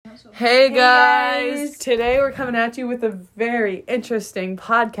Hey guys! Today we're coming at you with a very interesting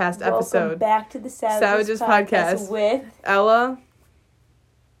podcast episode. Welcome back to the Savages podcast with Ella,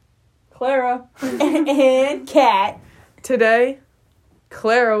 Clara, and Kat. Today,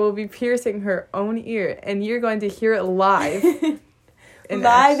 Clara will be piercing her own ear, and you're going to hear it live.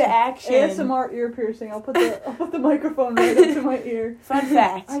 Live action. ASMR ear piercing. I'll put the microphone right up to my ear. Fun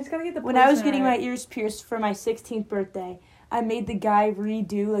fact. I just gotta get the When I was getting my ears pierced for my 16th birthday, I made the guy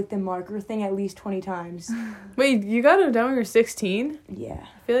redo the marker thing at least 20 times. Wait, you got it done when you were 16? Yeah.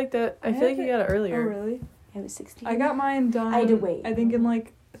 I feel like you got it earlier. Oh, really? I was 16. I got mine done. I had to wait. I think in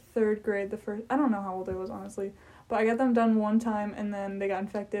 3rd grade. I don't know how old I was, honestly. But I got them done one time, and then they got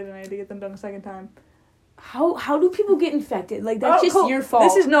infected, and I had to get them done a second time. How do people get infected? That's just cool. Your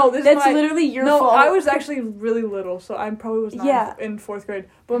fault. That's literally your fault. No, I was actually really little, so I probably was not in 4th grade.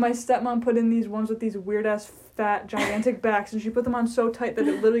 But my stepmom put in these ones with these weird-ass, fat, gigantic backs, and she put them on so tight that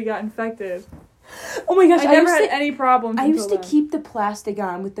it literally got infected. Oh my gosh, I never had any problems. I used to keep the plastic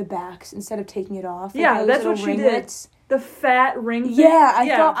on with the backs instead of taking it off. Yeah, that's what she did. The fat ring thing.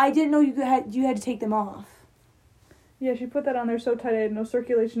 Yeah, I didn't know you had to take them off. Yeah, she put that on there so tight I had no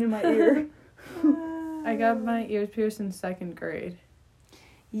circulation in my ear. I got my ears pierced in 2nd grade.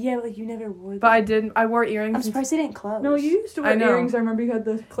 Yeah, you never wore them. But I wore earrings. I'm surprised they didn't close. No, you used to wear earrings. I remember you had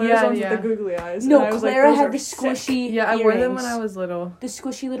the Clara's ones with the googly eyes. No, Clara had the squishy Yeah, I wore them when I was little. The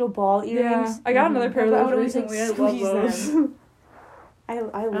squishy little ball earrings. Yeah, I got another pair of those recently. I love those. I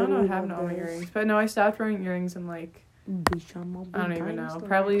don't know, I have no earrings. But no, I stopped wearing earrings in I don't even know.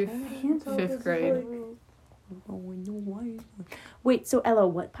 Probably 5th grade. Wait, so Ella,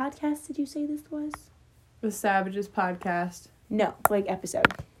 what podcast did you say this was? The Savages podcast. No, episode.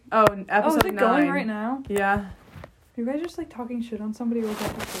 Oh, episode 9. Is it going right now? Yeah. You guys just talking shit on somebody, or was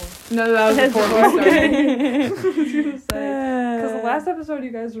that before? No, that was before we started. I was gonna say, because the last episode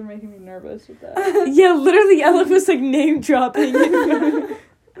you guys were making me nervous with that. Yeah, literally, Ella was name dropping. That's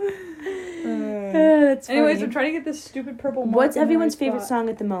funny. Anyways, I'm trying to get this stupid purple mark. What's everyone's favorite song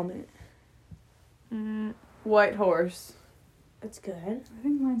at the moment? White Horse. That's good. I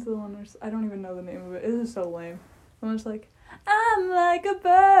think mine's the one where I don't even know the name of it. It is so lame. The one's I'm like a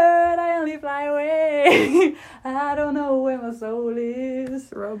bird, I only fly away. I don't know where my soul is.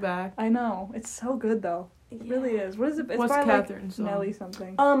 Throwback. I know. It's so good, though. It really is. What is it? It's What's by, Catherine's song? Nelly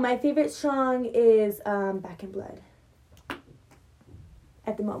something. My favorite song is Back in Blood.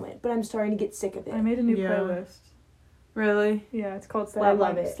 At the moment. But I'm starting to get sick of it. I made a new playlist. Really? Yeah, it's called I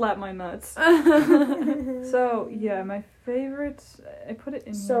love it. Slap My Nuts. So, yeah, my favorites, I put it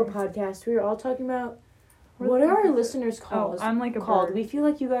in So, here. podcast, we were all talking about, what are our listeners called? Oh, I'm like a called? bird. We feel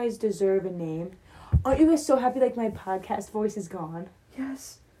like you guys deserve a name. Aren't you guys so happy my podcast voice is gone?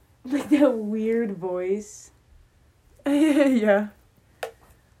 Yes. That weird voice. Yeah.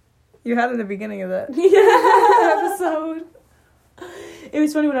 You had it at the beginning of that episode. It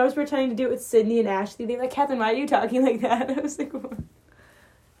was funny when I was pretending to do it with Sydney and Ashley. They were like, Catherine, why are you talking like that? I was like, what?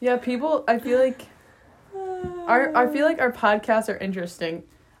 Yeah, people, I feel like our podcasts are interesting.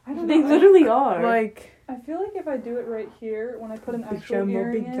 I don't know. They literally are. I feel like if I do it right here, when I put an actual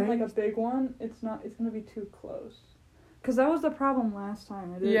earring in, a big one, it's gonna be too close. Because that was the problem last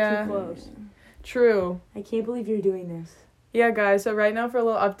time. I did it too close. True. I can't believe you're doing this. Yeah, guys, so right now for a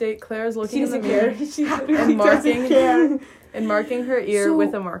little update, Claire's looking in the mirror and marking her ear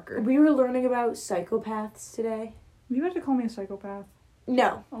with a marker. We were learning about psychopaths today. You have to call me a psychopath.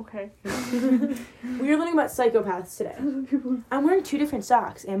 No. Okay. We were learning about psychopaths today. I'm wearing 2 different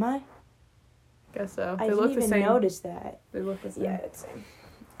socks, am I? Guess so. I They look didn't the even same. notice that. They look the same. Yeah, it's the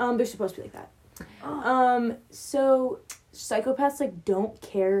same. They're supposed to be like that. So psychopaths don't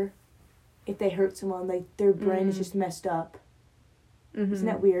care if they hurt someone. Their brain is just messed up. Mm-hmm. Isn't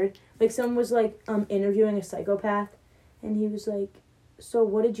that weird? Someone was interviewing a psychopath, and he was like, "So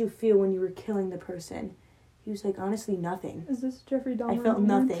what did you feel when you were killing the person?" He was like, "Honestly, nothing." Is this Jeffrey Dahmer? I felt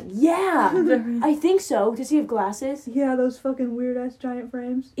nothing. Yeah, I think so. Does he have glasses? Yeah, those fucking weird ass giant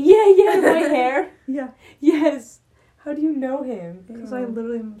frames. Yeah, white hair. Yeah. Yes. How do you know him? Because I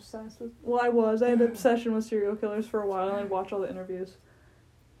literally am obsessed with. Well, I was. I had an obsession with serial killers for a while, and I'd watch all the interviews.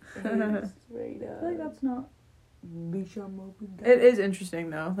 I feel like that's not. It is interesting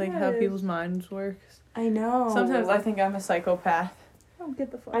though, how it people's minds work. I know. Sometimes I think I'm a psychopath. Oh,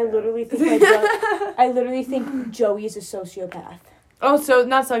 get the fuck I out. literally think I literally think Joey is a sociopath. Oh, so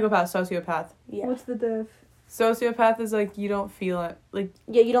not psychopath, sociopath. Yeah. What's the diff? Sociopath is you don't feel it.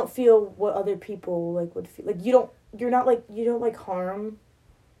 Yeah, you don't feel what other people would feel. You don't harm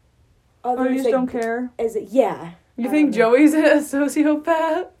others. Oh, you just don't care? Yeah. You think Joey's a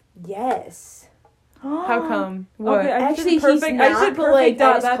sociopath? Yes. How come? What? Okay, Actually, I just did he's perfect. I just not, did but, like, perfect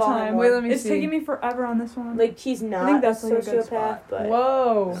I that just call him time. one. Wait, let me It's see. taking me forever on this one. Like, he's not think that's, a like, a good sociopath, spot. but...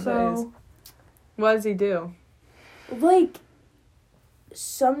 Whoa. So, What does he do? Like,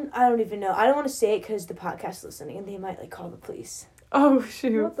 I don't even know. I don't want to say it because the podcast is listening and they might, like, call the police. Oh,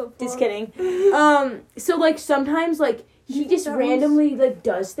 shoot. what the fuck? Just kidding. So, like, sometimes, like, he just that randomly, like,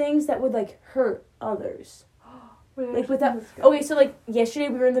 does things that would, like, hurt others. Wait, Like, actually, without... this guy. Okay, so, like, yesterday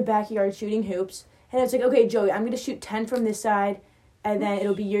we were in the backyard shooting hoops. And it's like, okay, Joey, I'm going to shoot 10 from this side. And then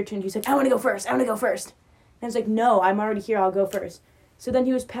it'll be your turn. He's like, I want to go first. And I was like, no, I'm already here. I'll go first. So then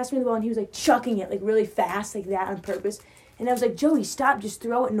he was passing me the ball and he was, like, chucking it, like, really fast, like that on purpose. And I was like, Joey, stop. Just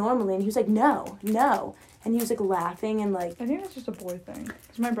throw it normally. And he was like, no. And he was, like, laughing and, like... I think that's just a boy thing.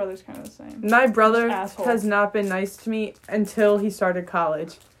 Because my brother's kind of the same. My brother Asshole. has not been nice to me until he started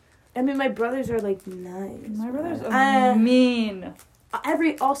college. I mean, my brothers are, like, nice. My brother's All mean.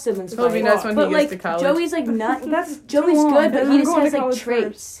 siblings He'll be fight. nice when But, he like, gets to college. Joey's, like, not... That's Joey's too long, good, but because he I'm just going has, to like, college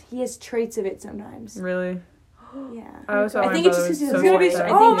traits. first. He has traits of it sometimes. Really? Yeah. I always thought I my think it's brother just was because so gonna be like so-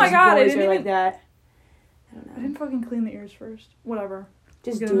 that. Oh my God, I boys didn't are like even- that. I don't I know. didn't fucking clean the ears first. Whatever.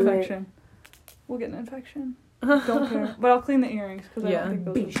 Just We'll get an do it. infection. We'll get an infection. Don't care. But I'll clean the earrings because I Yeah. don't think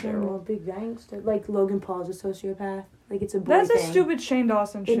those Big are sterile. big gangster. Like Logan Paul's a sociopath. Like it's a boy That's thing. a stupid Shane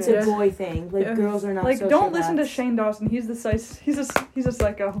Dawson shit. It's a boy thing. Like Yeah. girls are not. Like, don't listen to sociopaths. Shane Dawson. He's a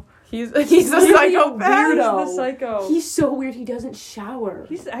psycho. He's He's a really a psychopath. weirdo. He's the psycho. He's so weird. He doesn't shower.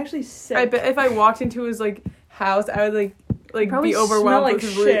 He's actually sick. I bet if I walked into his like house, I would like Probably be overwhelmed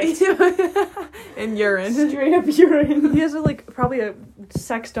smell with like shit and urine. Straight up urine. He has probably a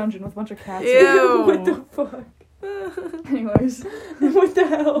sex dungeon with a bunch of cats. Ew. What the fuck? Anyways, What the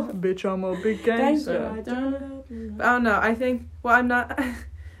hell? bitch, I'm a big Gangster. gangster. I don't know. I think. Well, I'm not.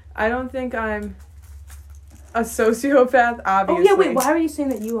 I don't think I'm a sociopath. Oh Obviously. yeah, wait. Why are you saying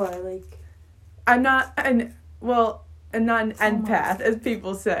that you are like? I'm not I'm not an So much. empath, as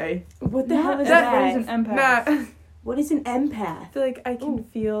people say. What the Not hell is everybody's that? an empath. Nah. What is an I empath? feel like I can Ooh.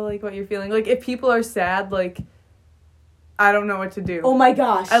 feel like what you're feeling. Like if people are sad, like I don't know what to do. Oh my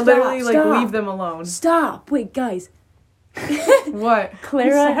gosh! I literally stop. leave them alone. Stop! Wait, guys. What? I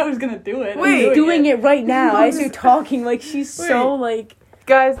Clara was gonna do it. Wait. I'm doing it right now as you're talking. Like she's Wait. so like.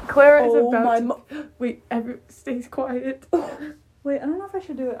 Guys, Clara is Oh about my. to... Wait, stays quiet. Wait, I don't know if I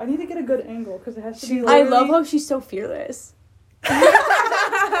should do it. I need to get a good angle because it has to be. I Like, love how she's so fearless.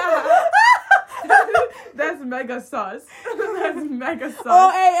 That's mega sus. That's mega sus.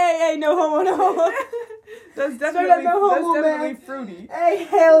 Oh, hey, no homo, no homo. That's Straight up definitely, no that's homo, definitely man. fruity. Hey,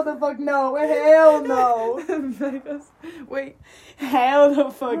 hell the fuck no. Hell no. Mega Wait, Hell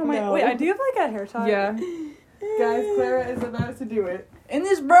the fuck oh my, no. wait, do you have like a hair tie? yeah. Guys, Clara is about to do it. In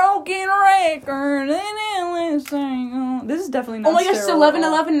this broken record, this is definitely not. Oh my gosh, it's sterile at all.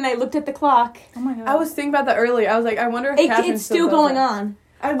 11:11 and I looked at the clock. Oh my god. I was thinking about that earlier. I was like, I wonder if Catherine It's still does going that. on.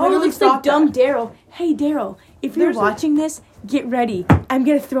 I Oh, it literally looks like thought dumb that. Daryl. Hey, Daryl, if you're There's a- watching this, get ready. I'm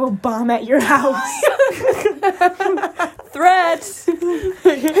gonna throw a bomb at your house. Threats. Hey,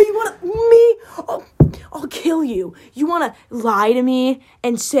 you wanna me? I'll kill you. You wanna lie to me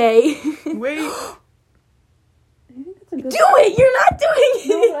and say, Wait. You think that's a good? do it? You're not doing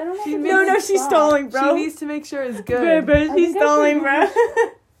No, it. I don't know. She if made- it's No, a she's spot. stalling, bro. She needs to make sure it's good. Bro, I she's think I stalling, should bro.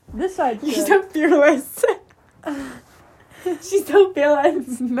 This side. She's so fearless. She's so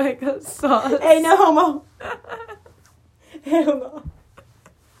fearless. Mega sauce. Hey, no homo. Hell no.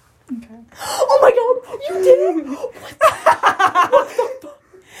 Okay. Oh my god, you did it! What the fuck?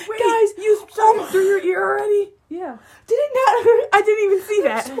 Wait, Guys, you shot through your ear already? Yeah. did it not hurt? I didn't even see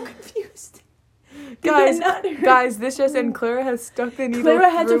that. I'm so confused. Guys, Did that not hurt? guys, this just in. Clara has stuck the needle Clara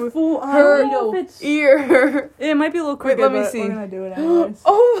has through a full her arm needle. ear. It might be a little Wait, quicker. let me but see. We're gonna do it anyways.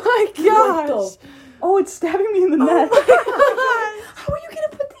 Oh my What gosh. the- Oh, it's stabbing me in the Oh neck. my god! How are you gonna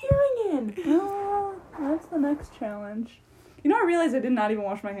put the earring in? Oh, that's the next challenge. You know, I realized I did not even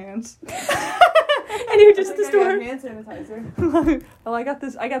wash my hands. And you're just at the store. hand sanitizer. Well, I got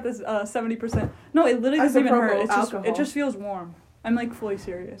this 70%. No, it literally doesn't even hurt. It's just, it just feels warm. I'm like fully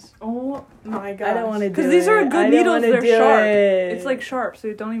serious. Oh my gosh. I don't want to do it. Because these are good I don't needles, wanna they're do sharp. it. It's like sharp, so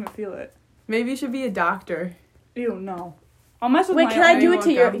you don't even feel it. Maybe you should be a doctor. Ew, no. I'll mess with Wait, my can I own. do it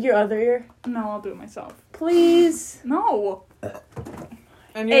to welcome. your other ear? No, I'll do it myself. Please. No.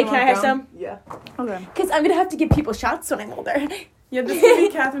 And you Hey, want can I have gum? some? Yeah. Okay. Because I'm gonna have to give people shots when I'm older. Yeah, this could be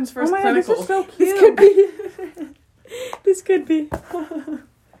Catherine's first oh my god, clinical. this is so cute. This could be. This could be.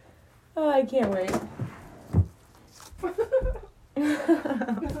 Oh, I can't wait.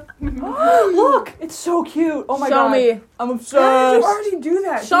 Look, it's so cute. Oh my Show god. me. I'm How did obsessed. you already do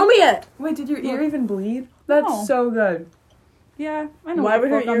that? Show me it. Wait, did your ear Look. even bleed? That's No. so good. Yeah, I know. Why what the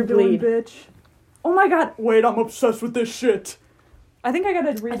would her fuck ear I'm doing, bleed? bitch. Oh my god, wait, I'm obsessed with this shit. I think I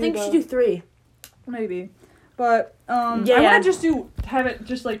gotta redo I think you should do 3. Maybe. But, I want to just have it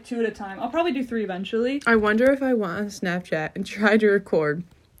just, 2 at a time. I'll probably do 3 eventually. I wonder if I went on Snapchat and tried to record.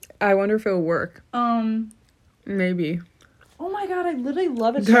 I wonder if it'll work. Maybe. Oh my god, I literally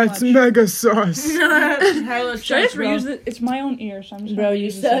love it so That's much. mega sus. Should I just reuse it? It's my own ear, so I'm just gonna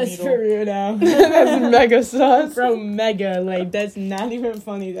use sus for real now. That's mega sus. Bro, mega. That's not even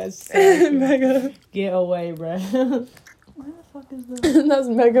funny. That's sad. Mega. Get away, bro. Why the fuck is this? That's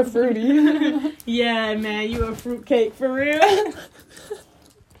mega fruity. Yeah, man, you a fruitcake for real.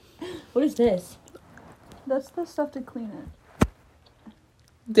 What is this? That's the stuff to clean it.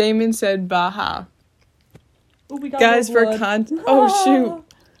 Damon said Baja. Ooh, we got Guys, for blood. Oh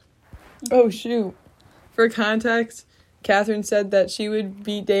shoot. For context, Catherine said that she would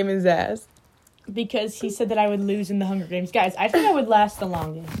beat Damon's ass. Because he said that I would lose in the Hunger Games. Guys, I think I would last the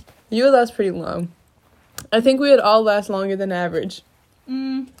longest. You would last pretty long. I think we would all last longer than average.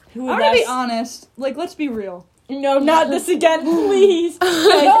 I'm gonna be honest. Let's be real. No, not this again, please. Guys,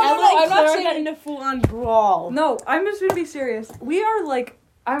 I'm not saying in a full-on brawl. No, I'm just gonna be serious. We are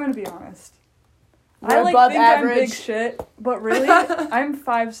I'm gonna be honest. We're I above think average. I'm big shit, but really, I'm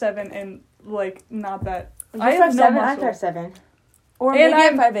 5'7" and not that. I have no 5'7", muscle. I'm 5'7". Or And maybe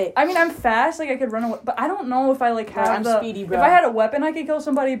I'm 5'8". I mean, I'm fast. I could run away, but I don't know if I have I'm speedy, bro. If I had a weapon, I could kill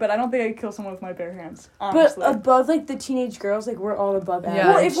somebody, but I don't think I could kill someone with my bare hands. Honestly. But above the teenage girls, we're all above average.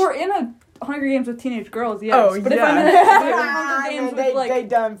 Well, if we're in a Hunger Games with teenage girls, yes. Oh, but yeah. if I'm in a Hunger Games with they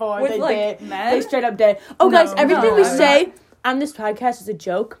done for with they did. men, They straight up dead. Oh, No, guys, everything we I'm say on this podcast is a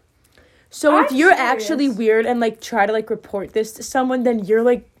joke. So if I'm you're serious. actually weird and try to report this to someone, then you're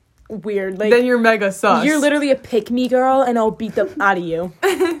weird. Then you're mega sus. You're literally a pick-me girl, and I'll beat them out of you.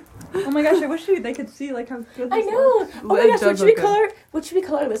 oh my gosh, I wish they could see how good I this know. looks. Oh my It gosh, does what look should we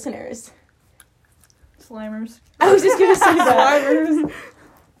call our listeners? Slimers. I was just gonna say that. Slimers.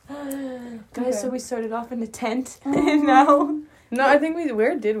 Guys, Okay. so we started off in a tent, and now No, I think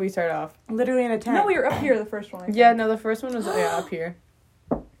where did we start off? literally in a tent. No, we were up here the first one. I think. Yeah, no, the first one was up here.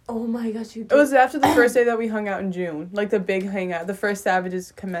 Oh my gosh, you It was after the first day that we hung out in June. The big hangout. The first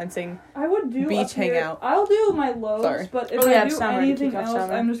Savages commencing. I would do Beach up here. hangout. I'll do my lows, Sorry. but if Oh, yeah, I do summer, to anything kick off else,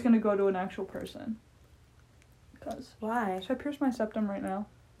 summer. I'm just gonna go to an actual person. Cause Why? should I pierce my septum right now?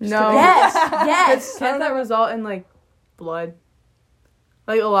 No. Yes, yes. Can't that result in blood?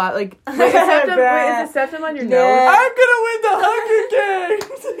 A lot. Wait, is the septum on your No. nose? I'm gonna win the Hunger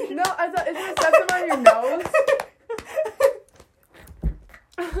Games. No, I thought, is it a septum on your nose?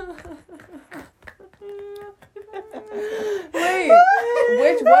 Wait,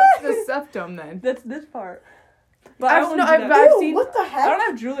 what's the septum then? That's this part. But I've seen. What the I heck? don't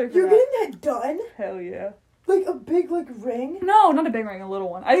have jewelry for You're that. getting that done? Hell yeah. A big ring? No, not a big ring, a little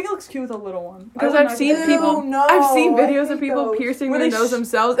one. I think it looks cute with a little one. Because I would I've not seen get- people. no, I've seen I videos hate of people those. piercing Where their they nose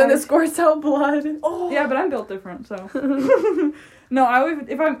themselves, and it squirts out blood. Oh. Yeah, but I'm built different, so. No, I'm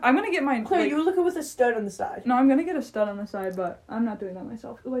gonna get mine. Claire, you were looking with a stud on the side. No, I'm gonna get a stud on the side, but I'm not doing that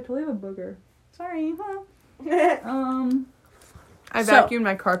myself. Oh, I totally have a booger. Sorry, huh? I So- vacuumed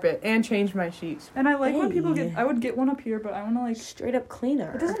my carpet and changed my sheets. And I like when people Hey. get. I would get one up here, but I wanna Straight up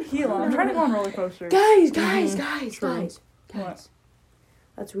cleaner. It doesn't heal. I'm trying to go on roller coaster. Guys, True. What?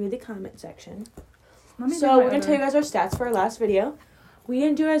 Let's read the comment section. Let me do So my we're gonna other- tell you guys our stats for our last video. We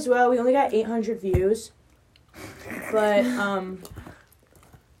didn't do as well. We only got 800 views. But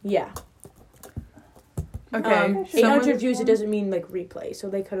yeah. Okay. 800 views. It doesn't mean replay. So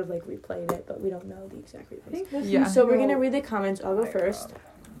they could have replayed it, but we don't know the exact I replays. think this Yeah. is So we're your- gonna read the comments. I'll go my first. God.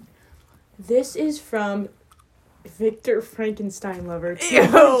 This is from Victor Frankenstein Lover. Ew.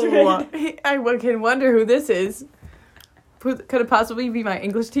 I can wonder who this is. Could it possibly be my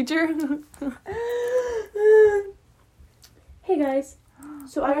English teacher? Hey guys.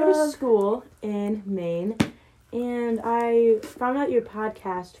 So I go to school in Maine, and I found out your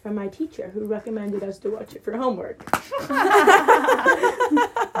podcast from my teacher, who recommended us to watch it for homework.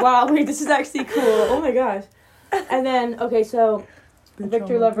 Wow, wait, this is actually cool. Oh my gosh. And then, okay, so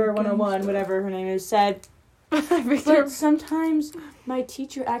Victor Lover 101, whatever her name is, said, Victor. but sometimes my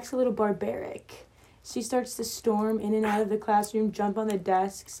teacher acts a little barbaric. She starts to storm in and out of the classroom, jump on the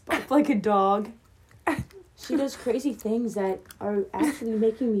desks, bark like a dog. She does crazy things that are actually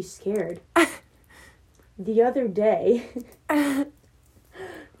making me scared. The other day,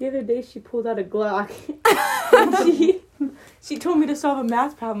 she pulled out a Glock. And she told me to solve a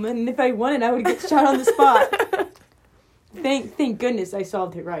math problem, and if I won it, I would get shot on the spot. Thank goodness I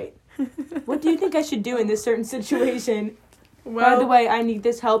solved it right. What do you think I should do in this certain situation? By the way, I need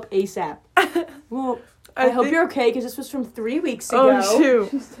this help ASAP. Well, I hope you're okay because this was from 3 weeks ago. Oh,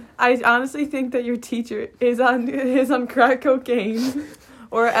 shoot. I honestly think that your teacher is on crack cocaine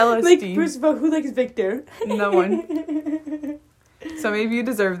or LSD. Like, first of all, who likes Victor? No one. So maybe you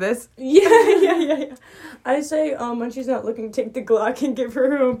deserve this. Yeah. I say, when she's not looking, take the Glock and give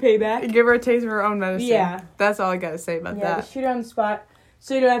her own payback. Give her a taste of her own medicine. Yeah. That's all I gotta say about Yeah, that. just shoot her on the spot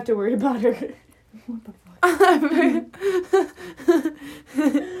so you don't have to worry about her. What the fuck?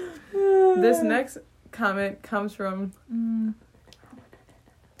 This next comment comes from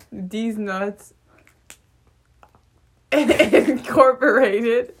These Nuts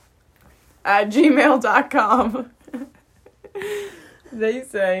Incorporated at gmail.com. They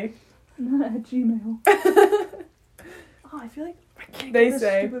say... Not at Gmail. Oh, I feel like I can't They get this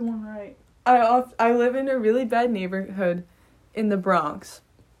say- stupid one right. I live in a really bad neighborhood in the Bronx.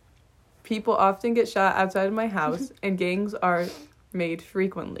 People often get shot outside of my house, and gangs are made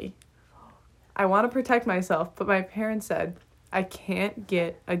frequently. I want to protect myself, but my parents said I can't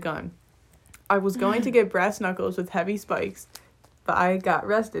get a gun. I was going to get brass knuckles with heavy spikes, but I got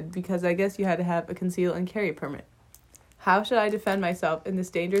arrested because I guess you had to have a conceal and carry permit. How should I defend myself in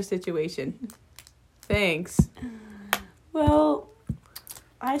this dangerous situation? Thanks. Well,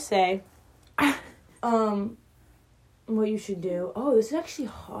 I say, what you should do. Oh, this is actually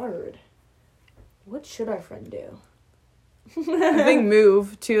hard. What should our friend do? I think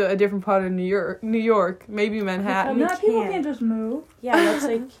move to a different part of New York, maybe Manhattan. We People can't. can't just move. Yeah, that's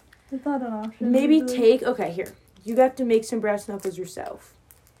like, It's not an option. maybe usually. okay, here. You got to make some brass knuckles yourself.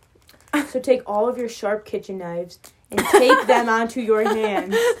 So take all of your sharp kitchen knives and tape them onto your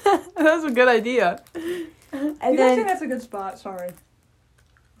hands. That's a good idea. And You guys think then, that's a good spot? Sorry.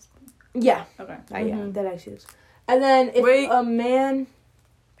 yeah. Okay. Yeah, Mhm. that actually is. And then if Wait. a man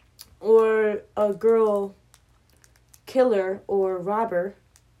or a girl killer or robber,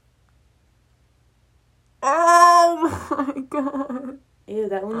 Oh my god. ew,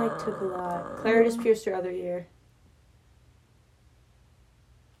 that one like took a lot. Clara just pierced her other ear.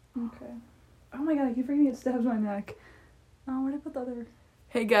 Okay. Oh my god, I keep forgetting it stabs my neck. Oh, where'd I put the other?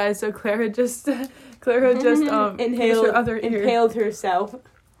 Hey guys, so Clara just pierced her other ear. Impaled herself.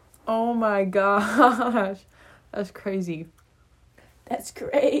 Oh my gosh. That's crazy. That's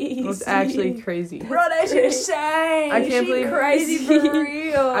crazy. That's actually crazy. Bro, that's insane. I can't believe- crazy for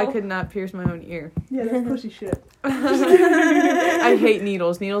real. I could not pierce my own ear. Yeah, that's pussy shit. I hate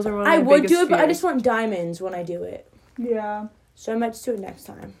needles. Needles are one of my I would biggest do it, but I fears. just want diamonds when I do it. Yeah. So I might just do it next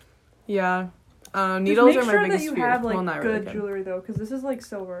time. Yeah. Needles just are make my sure biggest that you fear. have like Well, not good really jewelry though, because this is like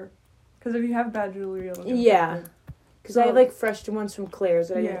silver. Because if you have bad jewelry, it'll get Yeah. infected. Because I have like fresh ones from Claire's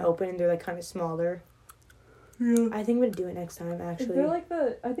that I didn't Yeah. open and they're like kind of smaller. Yeah. I think I'm going to do it next time If actually. they're like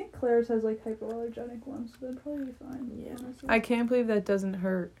I think Claire's has like hypoallergenic ones, so they'd probably be fine. Yeah. Honestly. I can't believe that doesn't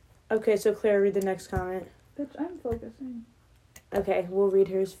hurt. Okay, so Claire, read the next comment. Bitch, I'm focusing. Okay, we'll read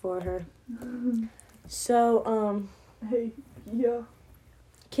hers for her. So, Hey, yeah.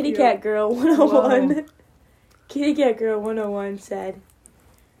 Kitty Yeah. Cat Girl 101. Whoa. Kitty Cat Girl 101 said,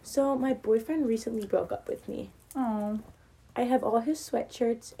 so my boyfriend recently broke up with me. Oh. I have all his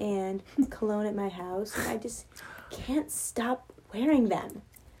sweatshirts and cologne at my house, and I just can't stop wearing them.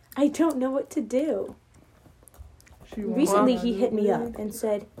 I don't know what to do. Recently, he hit me up and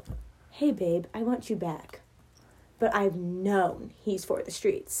said, hey, babe, I want you back. But I've known he's for the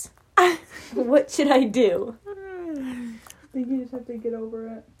streets. What should I do? I think you just have to get over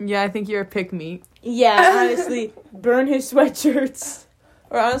it. Yeah, I think you're a pick-me. Yeah, honestly, burn his sweatshirts.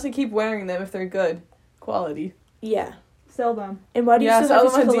 Or honestly, keep wearing them if they're good quality. Yeah. Sell them. And why do you Yeah, still sell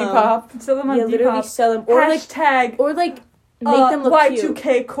have them his on cologne? Depop. Sell them on Yeah, literally Depop. sell them. Hashtag Or make them look cute.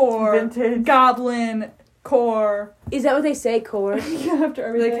 Y2K core. Vintage. Goblin core. Is that what they say, core? Yeah, after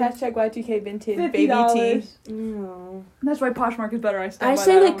Or like everything. hashtag Y2K vintage baby $50. tea. No. That's why Poshmark is better. I stand I by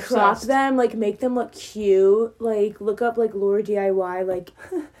say, that. like, I'm crop obsessed. them, like, make them look cute. Like, look up, like, Laura DIY, like,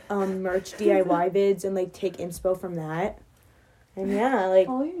 merch DIY vids and, like, take inspo from that. And, yeah, like,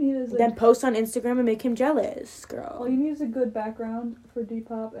 All you need is like, then post on Instagram and make him jealous, all girl. you need is a good background for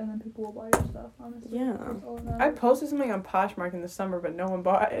Depop, and then people will buy your stuff. Honestly, Yeah. That's all that I matters. posted something on Poshmark in the summer, but no one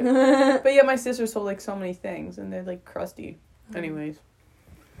bought it. But yeah, my sister sold like so many things, and they're like crusty. Anyways,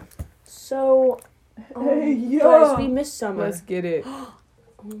 So, Hey, yo. guys, we missed summer. let's get it. Oh,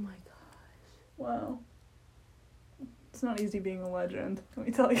 my Wow. It's not easy being a legend. Let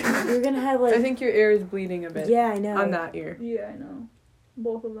me tell you. God. We're gonna have, like... I think your ear is bleeding a bit. Yeah, I know. On that ear. Yeah, I know.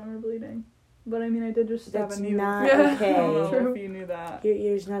 Both of them are bleeding. But I mean, I did just stab That's a needle. not Yeah. I don't okay. know True. if you knew that. Your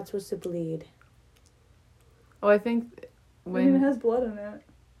ear's not supposed to bleed. Oh, I think I mean, it when has blood in it.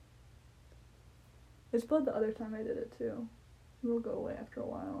 It's bled the other time I did it too. It'll go away after a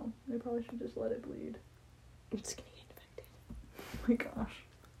while. They probably should just let it bleed. It's gonna get infected. Oh my gosh.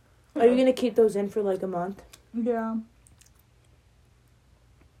 Are you gonna keep those in for like a month? Yeah.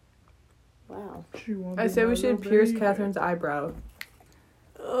 Wow. I say we should pierce Catherine's eyebrow.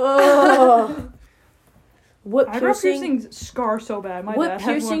 Oh. What Eyebrow piercing? piercings scar so bad. My What dad had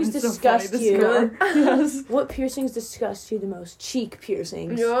one. piercings It's so disgust funny, you? the scar. Yes. What piercings disgust you the most? Cheek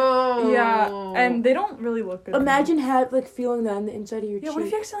piercings. No. Yeah, and they don't really look good. Imagine feeling that on the inside of your Yeah, cheek. what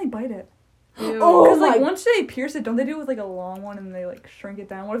if you accidentally bite it? Ew. Oh Because like my- once they pierce it, don't they do it with like a long one and they like shrink it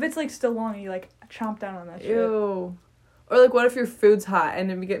down? What if it's like still long and you like chomp down on that shit? Ew. Or like, what if your food's hot and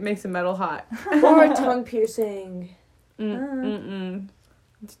it makes the metal hot? Or a tongue piercing. Mm-mm.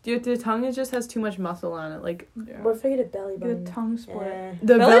 Dude, the tongue just has too much muscle on it. Like, Yeah. What if I get a belly Get a button? tongue split. Eh.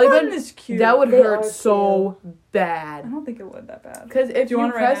 the belly button is cute. that would They hurt are so I bad. don't think it would that bad. Because if Do you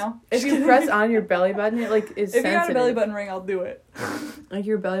want it right press, now? if you press on your belly button, it like is If sensitive. you got a belly button ring, I'll do it. Like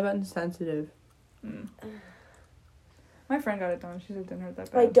your belly button's sensitive. Mm. My friend got it done. She said it didn't hurt that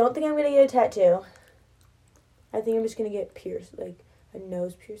I bad. don't think I'm gonna get a tattoo. I think I'm just gonna get pierced, like a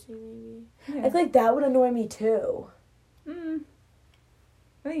nose piercing maybe. Yeah. I feel like that would annoy me too.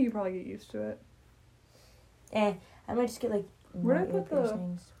 I think you probably get used to it. I might just get like Where'd I more ear put the-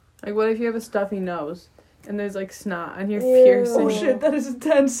 piercings. Like, what if you have a stuffy nose and there's like snot on your Ew. piercing? Oh shit, that is a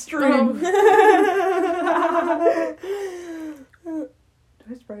tense stream. Oh.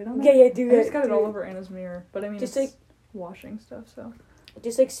 Did I spray it on Yeah, there? yeah, do I that. just got it do all over Anna's mirror. But I mean, Just, it's washing stuff, so.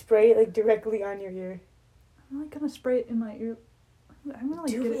 Just like spray it like directly on your ear. I'm like gonna spray it in my ear. I'm gonna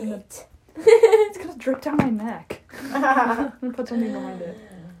like Do get it in the. it. It's gonna drip down my neck. I'm gonna put something behind it.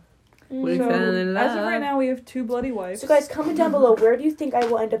 We So, fell in as of love. right now, we have 2 bloody wipes. So guys, comment down below, where do you think I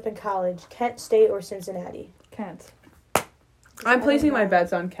will end up in college? Kent State or Cincinnati? Kent. I'm placing my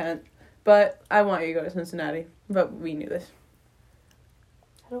bets on Kent, but I want you to go to Cincinnati. But we knew this.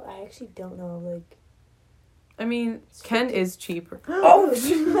 I actually don't know, like... I mean, Kent is cheaper. Oh!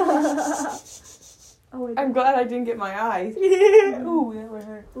 Oh, wait. I'm glad I didn't get my eyes. Ooh, that would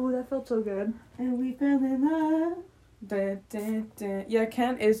hurt. Ooh, that felt so good. And we fell in love. Dun, dun, dun. Yeah,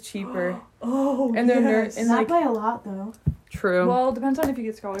 Kent is cheaper. Oh, And they're yes. and Not like by a lot, though. true. Well, it depends on if you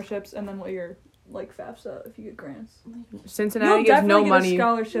get scholarships and then what your like FAFSA if you get grants. Cincinnati You'll gives definitely no get money. a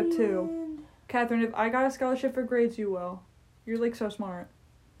scholarship too. Catherine, if I got a scholarship for grades, you will. You're like so smart.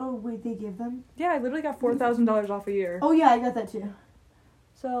 Oh, wait, they give them? Yeah, I literally got $4,000 off a year. Oh, yeah, I got that too.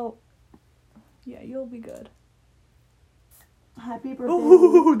 So, yeah, you'll be good. Happy birthday.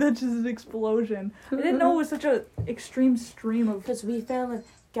 Ooh, that's just an explosion. I didn't know it was such a extreme stream of. Because we fell in...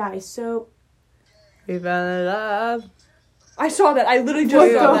 Guys, so... We fell in love. I saw that. I literally just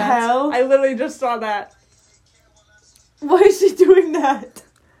What saw the that. hell? I literally just saw that. Why is she doing that?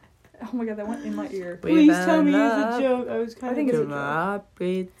 Oh my god, that went in my ear. We Please fell tell in me love. it's a joke. I was kind I think of... it's a Come joke. on,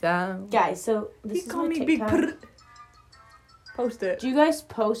 breathe down. Guys, so this He is called my me Big TikTok. Prr. Post it. Do you guys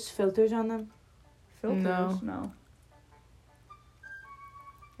post filters on them? Filters? No.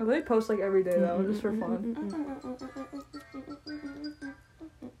 I literally post like every day though, just for fun.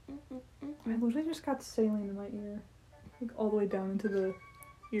 I literally just got saline in my ear. Like all the way down into the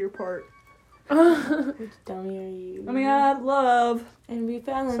ear part. Which dummy are you? Oh my god, love. And we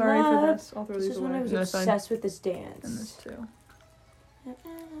fell in Sorry love. for this. I'll throw This these is when I away. was No, it's fine. obsessed with this And this dance. too.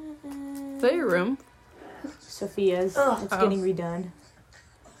 Is that your room? Sophia's. Ugh. It's Oh. getting redone.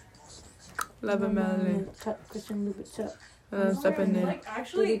 Love a melody. Stepping in. Like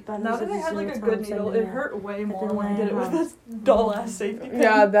actually, Baby now that I bunnies had of like a the good zoo needle, time it sending hurt way At more the when I did it with warehouse. this dull ass safety pin.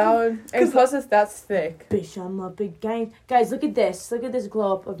 Yeah, that would. And 'Cause- plus, that's thick. Bitch, I'm a big gang. Guys, look at this. Look at this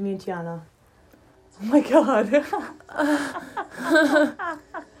glow up of me and Tiana. Oh my god.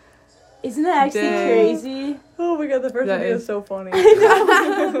 Isn't that actually Dang. crazy? Oh my god, the first That video is- is so funny. I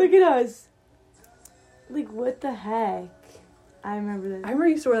know. Look at us. Like, what the heck? I remember this. I remember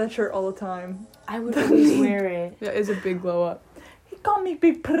you used to wear that shirt all the time. I would always wear it. Yeah, it's a big glow up. He called me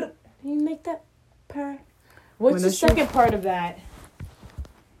Big Prr. Can you make that purr? What's When the the shoe- second part of that?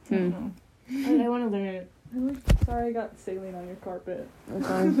 Hmm. I want to learn it. Really? Sorry, I got saline on your carpet. That's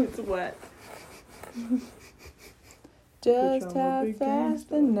fine. It's wet. Just I'm a how big fast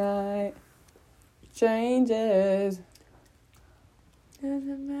gangster. the night changes.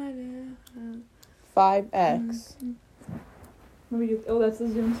 Doesn't matter. 5x. Let me get. Oh, that's the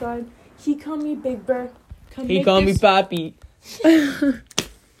Zoom side. He called me Big Bird. Come He make called me this- Poppy.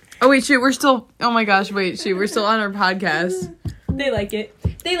 Oh wait, shoot, we're still. Oh my gosh, wait, shoot, we're still on our podcast. They like it.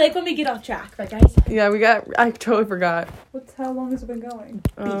 They like when we get off track. Like, guys. Yeah, I totally forgot. How long has it been going?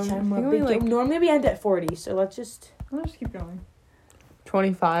 Bitch, I'm I a think big only like Normally we end at 40, so let's just... I'll just keep going.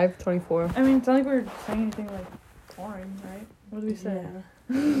 25, 24. I mean, it's not like we're saying anything like boring, right? What did we say?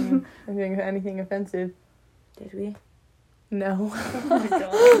 Yeah. I think anything offensive. Did we? No. Oh my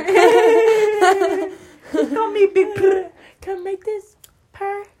god. Call me Big Purr. Come make this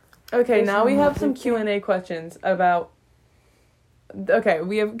purr. Okay, There's now we one have more some picture. Q&A questions about... Okay,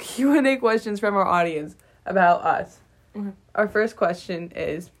 we have Q&A questions from our audience about us. Mhm. Our first question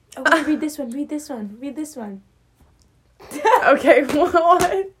is... Oh, wait, read this one. Read this one. Read this one. Okay, what?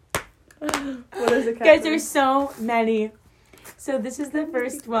 What is it, Guys, Catherine? there's so many. So this is the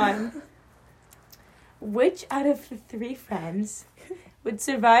first one. Which out of the 3 friends would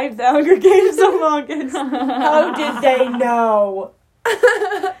survive the Hunger Games the longest? How did they know?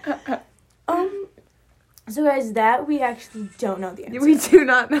 So guys, that we actually don't know the answer. We do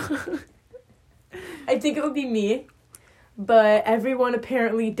not know. I think it would be me, but everyone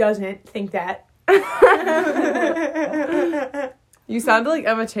apparently doesn't think that. You sounded like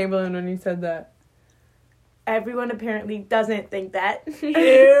Emma Chamberlain when you said that. Everyone apparently doesn't think that.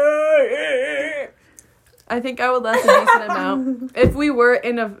 I think I would last a decent amount. If we were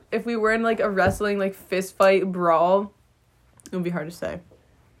in like a wrestling like fist fight brawl, it would be hard to say.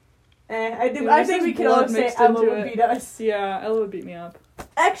 I There's think we just can all blood say mixed Emma into would it. beat us. Yeah, Ella would beat me up.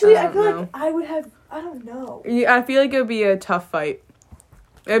 Actually, I I feel don't like I would have. I don't know. Yeah, I feel like it would be a tough fight.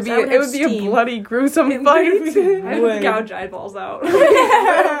 It I would would have be a steam. bloody, gruesome It fight. would be. I would gouge eyeballs out.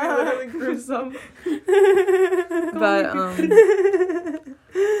 Literally gruesome. But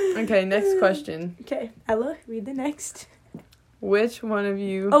okay, next question. Okay, Ella, read the next. Which one of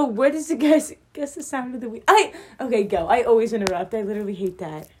you? Oh, what is the guess the sound of the week? Okay, go. I always interrupt. I literally hate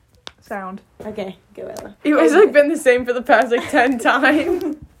that. Sound. Okay, go, Ella. It was like been the same for the past like 10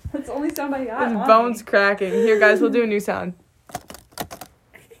 times. That's the only sound I got. His on bones me. cracking. Here, guys, we'll do a new sound.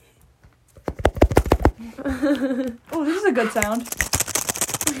 Oh, this is a good sound.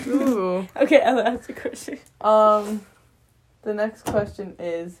 Ooh. Okay, Ella, ask the question. The next question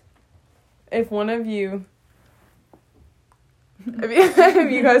is, if one of you,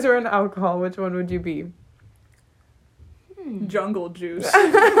 if you guys were on alcohol, which one would you be? Jungle juice.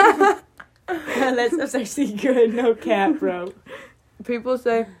 That's actually good. No cap, bro. People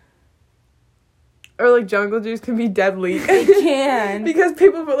say, or like jungle juice can be deadly. It can. Because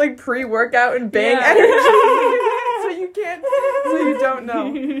people put like pre-workout and bang Yeah. energy. So you can't, so you don't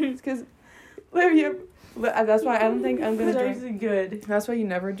know. It's because, that's why I don't think I'm gonna That's drink. actually good. That's why you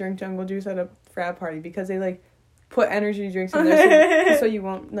never drink jungle juice at a frat party, because they like put energy drinks in there so you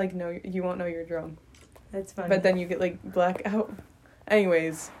won't like know you're drunk. That's funny. But then you get like blackout.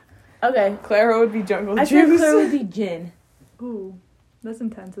 Anyways, okay. Clara would be jungle I feel juice. Claire would be gin. Ooh, that's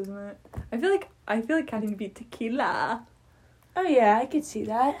intense, isn't it? I feel like Kathy would be tequila. Oh yeah, I could see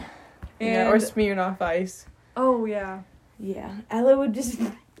that. Yeah, or Smirnoff Ice. Oh yeah. Yeah, Ella would just.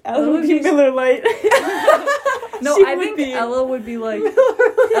 Ella Ella would would be be- Miller Lite. No, She I would think be- Ella would be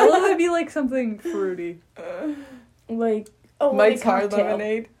like something fruity. Like Mike's like a Hard cocktail.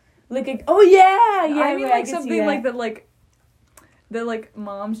 Lemonade. Like a I mean I mean like could see something like that like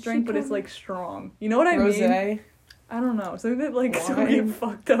moms drink, but it's She like strong. You know what I mean? Rosé. I don't know. Something that like Wine. so get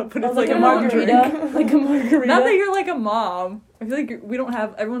fucked up, but Oh, it's like like a mom margarita. drink. Like a margarita. Not that you're like a mom. I feel like we don't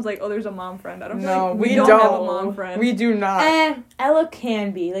have. Everyone's like, oh, there's a mom friend. I don't feel No, like we don't don't. have a mom friend. We do not. Ella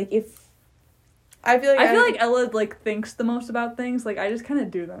can be like if. I feel like Ella like thinks the most about things. Like I just kind of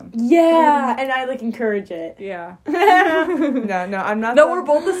do them. Yeah, and I like encourage it. Yeah. No, I'm not. No, we're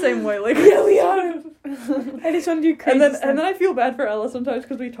both the same way. Like Yeah, we are. I just want to do crazy. And then stuff. I feel bad for Ella sometimes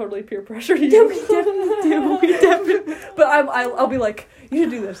because we totally peer pressure you. Yeah, we definitely do. We definitely. But I'll be like, you should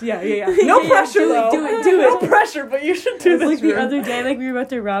do this. Yeah. No Yeah, pressure do it, though. do it, do No it. pressure, but you should do It was this. like the Ruth. other day, like we were about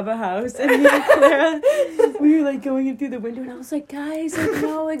to rob a house, and me and Clara, we were like going in through the window, and I was like, guys, like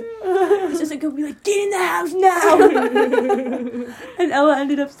no, like it's just like we like get in the house now. And Ella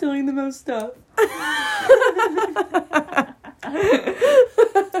ended up stealing the most stuff.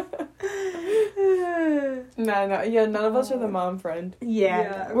 No, yeah, none of us are the mom friend.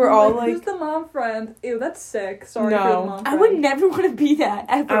 Yeah. We're all who's like- the mom friend? Ew, that's sick. Sorry No. for the mom I friend. would never want to be that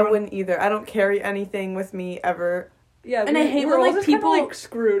ever. I wouldn't either. I don't carry anything with me ever. Yeah, And I hate we're when, all like, just kinda, people- like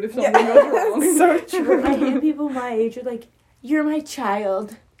screwed if something goes wrong. So true. I hate people my age are like, you're my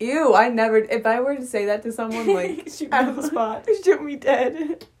child. Ew, I never. If I were to say that to someone, like, Shoot me on the spot. shoot me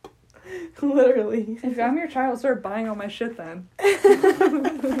dead. Literally. If I'm your child, start buying all my shit then. Like,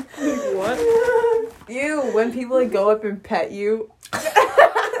 what? Ew, when people like go up and pet you.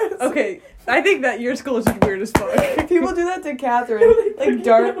 Okay, I think that your school is just weird as fuck. People do that to Catherine. Like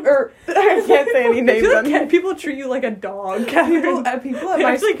dark or I can't say any I names. feel on like here. people treat you like a dog, People Catherine. at It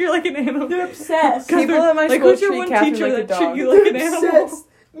acts like you're like an animal. They're obsessed. People at my like, school who's your treat one Catherine teacher like a that treat dog. you like an animal? Obsessed.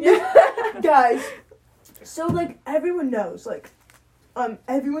 Yeah, guys. So like everyone knows, like,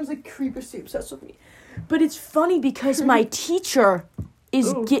 everyone's like creepishly obsessed with me. But it's funny because my teacher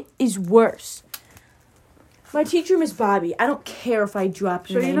Ooh. is worse. My teacher, Miss Bobby, I don't care if I drop her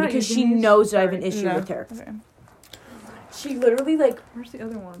So you're name not because she using these? knows that I have an Sorry. issue No. with her. Okay. She literally, like, Where's the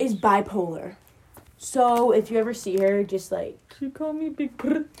other one? is bipolar. So if you ever see her, just, like... She called me Big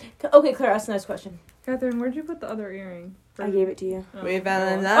Brr. Okay, Claire, ask the next question. Catherine, where'd you put the other earring? I gave it to you. Oh, We found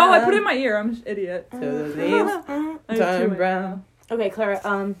oh. another- Oh, I put it in my ear. I'm just an idiot. To the leaves. I have Turn two brown. Okay,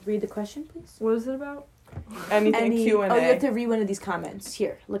 Clara, read the question, please. What is it about? Anything Q&A. Oh, you have to read one of these comments.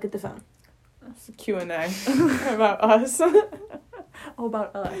 Here, look at the phone. Q&A about us. Oh,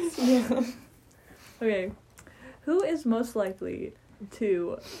 about us. Yeah. Okay. Who is most likely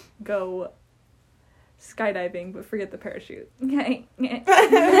to go skydiving but forget the parachute? Okay.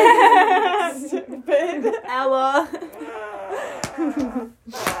 Stupid. Ella.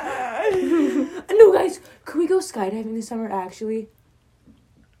 No, guys, could we go skydiving this summer, actually?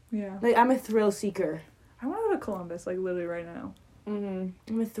 Yeah. Like, I'm a thrill seeker. I want to go to Columbus, like, literally right now. Mm-hmm.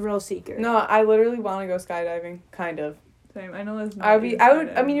 I'm a thrill seeker. No, I literally want to go skydiving. Kind of. Same. I know that's not. I would.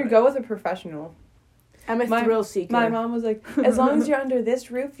 I mean, you skydiving, go with a professional. I'm a My- thrill seeker. My mom was like, as long as you're under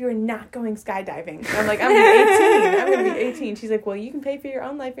this roof, you're not going skydiving. I'm like, I'm gonna be 18. I'm gonna be 18. She's like, well, you can pay for your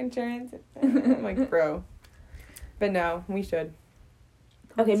own life insurance. I'm like, bro. But no, we should.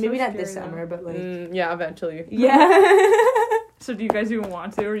 Okay, It's maybe so not this scary, though. summer, but like... Yeah, eventually. Yeah. So do you guys even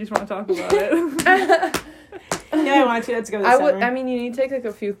want to, or you just want to talk about it? No, I want to. Let's go this I summer. would. I mean, you need to take like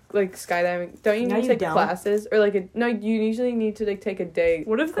a few like skydiving. Don't you No, need to you take don't. classes or like a no? You usually need to like take a day.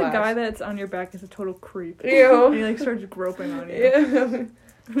 What if the class. guy that's on your back is a total creep? Ew. And he like starts groping on you.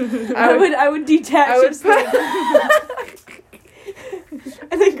 Yeah. I would detach I would just like,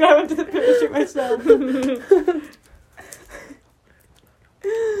 and then grab onto the parachute myself.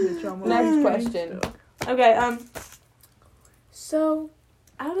 Next question. Okay, so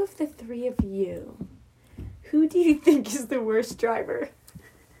out of the three of you, who do you think is the worst driver?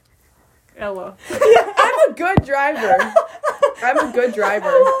 Ella. I'm a good driver. I'm a good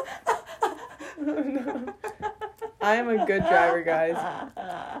driver. No. I am a good driver, guys.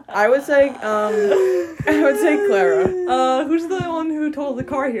 I would say Clara. Who's the one who totaled the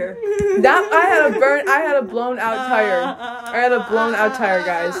car here? I had a blown out tire. I had a blown out tire,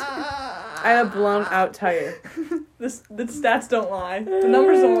 guys. I had a blown out tire. The stats don't lie. The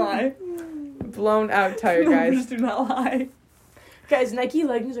numbers don't lie. Blown out tire, The numbers guys. do not lie. Guys, Nike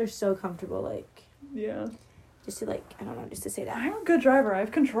leggings are so comfortable. Like, Yeah. just to like, I don't know, just to say that. I'm a good driver. I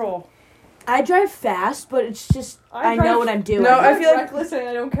have control. I drive fast, but it's just I know what I'm doing. No, I feel like- reckless and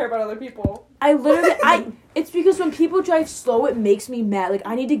I don't care about other people. I literally it's because when people drive slow, it makes me mad. Like,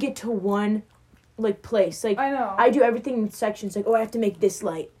 I need to get to one like place. Like, I know. I do everything in sections. Like, oh, I have to make this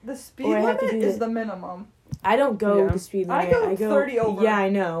light. The speed Or I have to limit do is the- the minimum. I don't go Yeah. the speed I limit. go 30 over. Yeah, I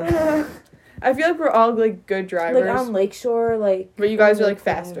know. I feel like we're all like good drivers, Like on Lakeshore, like. but you guys are like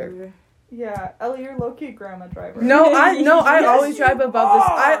whatever. faster. Yeah, Ellie, you're low-key grandma driver. No, I Yes, always drive you above this.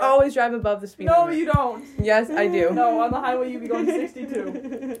 I are. always drive above the speed No, limit. you don't. Yes, I do. No, on the highway you be going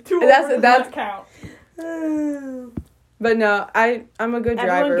 62. Two That's- over does that's- not count. But no, I'm a good Everyone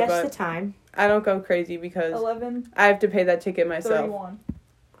driver, gets but the time. I don't go crazy because 11, I have to pay that ticket myself. 31.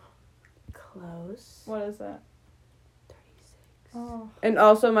 Close. What is that? 36. Oh. And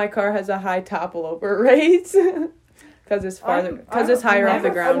also, my car has a high topple over rate because it's farther, because it's higher off the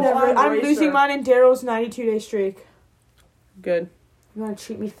I'm ground. never- I'm racer. losing mine in Daryl's 92-day streak. Good. You want to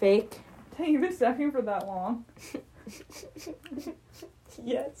treat me fake? Dang, you've been stacking for that long.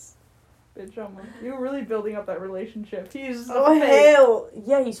 Yes. Bitch, you were really building up that relationship. He's Oh, fake. hell.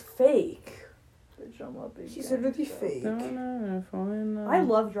 Yeah, he's fake. Bitch, I'm a big He's really gangster. fake. I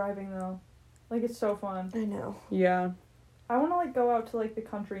love driving though. Like, it's so fun. I know. Yeah. I want to like go out to like the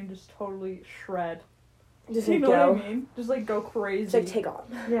country and just totally shred. Just You like know go. what I mean? Just like go crazy. Just like take off.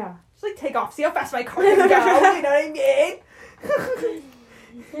 Yeah. Just like take off. See how fast my car can go. You know what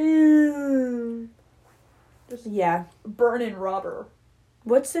I mean? Just Yeah. burning rubber.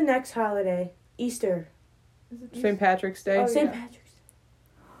 What's the next holiday? Easter. Is it St. Patrick's Day. Oh, St. yeah. Patrick's.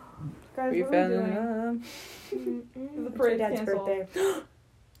 Guys, We what are fell we in doing? love. The parade's Dad's canceled. birthday.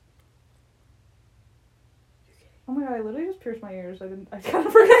 Oh my god, I literally just pierced my ears. I kind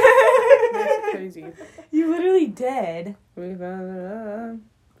of forgot. That's crazy. You literally did. We fell in love.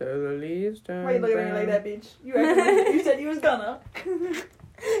 So the leaves turn Why you looking at me like that, bitch? You acted like you said you was gonna.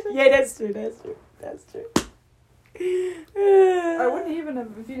 Yeah, that's true. That's true. That's true. I wouldn't even have,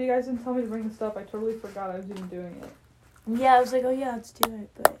 if you guys didn't tell me to bring the stuff, I totally forgot I was even doing it. Yeah, I was like, oh yeah, let's do it.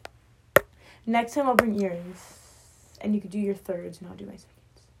 But next time I'll bring earrings, and you could do your thirds, and I'll do my seconds.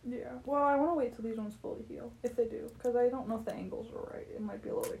 Yeah. Well, I want to wait till these ones fully heal, if they do, because I don't know if the angles are right. It might be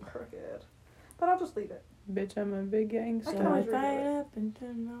a little bit crooked. But I'll just leave it. Bitch, I'm a big gangster. I can always redo it. Up and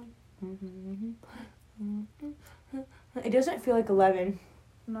turn around. It doesn't feel like 11.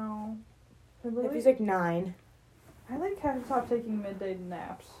 No. It feels like 9. I have to stop taking midday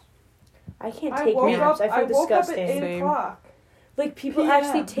naps. I can't take naps. I feel woke up disgusting. at 8 Same. o'clock. Like, people PM.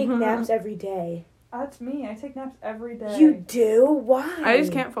 actually take naps every day. That's me. I take naps every day. You do? Why? I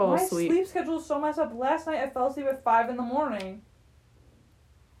just can't fall My asleep. sleep schedule is so messed up. Last night I fell asleep at 5 in the morning.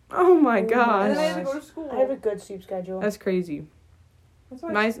 Oh my Oh my And gosh. then I had to go to school. I have a good sleep schedule. That's crazy. That's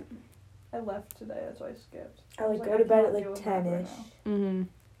why My I left today. That's why I skipped. I like was go I to bed cannot at deal like with that right 10ish,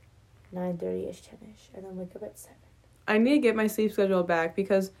 now. 9:30ish, 10ish, and then wake up at 7. I need to get my sleep schedule back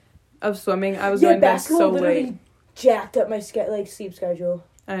because of swimming. I was Yeah, going to bed basketball so literally late. jacked up my sleep schedule.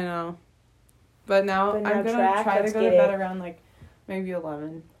 I know. But now, But now I'm going to track, try to let's go to get bed it. around like maybe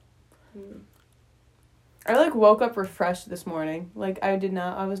 11. I like woke up refreshed this morning. Like I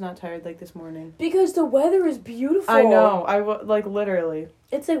was not tired like this morning. Because the weather is beautiful. I know. Like literally.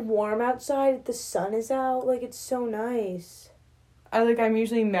 It's like warm outside. The sun is out. Like it's so nice. I'm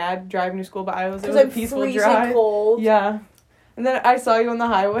usually mad driving to school, but it was Because a I'm peaceful freezing drive. cold. Yeah. And then I saw you on the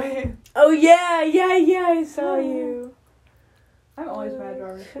highway. Oh yeah. I saw you. I'm always mad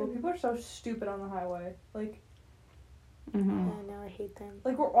driving to school. People are so stupid on the highway. Like Mm-hmm. Yeah, no, I hate them.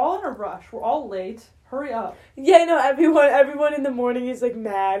 we're all in a rush. We're all late. Hurry up. Yeah, no, everyone in the morning is like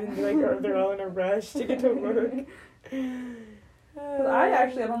mad and they're all in a rush to get to work. Cause I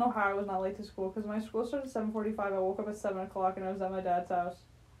don't know how I was not late to school. Cause my school started at 7:45. I woke up at 7 o'clock and I was at my dad's house.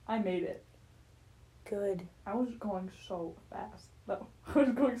 I made it. Good. I was going so fast. No, I was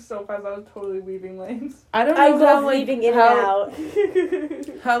going so fast. I was totally weaving lanes. I don't know I how love like leaving in how and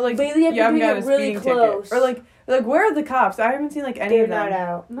out. how like Lately, I've you haven't been got doing a it really speeding close. ticket or like where are the cops? I haven't seen like any They're of them. not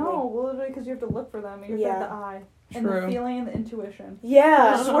out. No, well, literally, because you have to look for them. You have to Yeah. have the eye. And the True. feeling and the intuition. I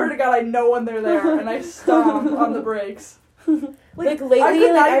Yeah. swear to God, I know when they're there, and I stomp on the brakes. Like I lately,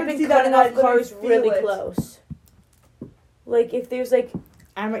 could not I've even been see that, cutting and I off cars literally really feel it. close. Like if there's like,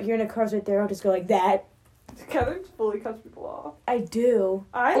 I'm right here and a car's right there, I'll just go like that. Kevin fully cuts people off. I do.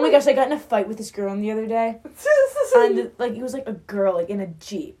 I Oh my gosh, I got in a fight with this girl the other day. And it was like a girl like in a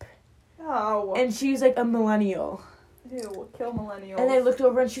Jeep. Oh. And she was like a millennial. Ew, kill millennials. And I looked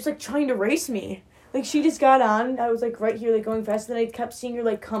over and she was like trying to race me. Like she just got on. I was like right here like going fast. And then I kept seeing her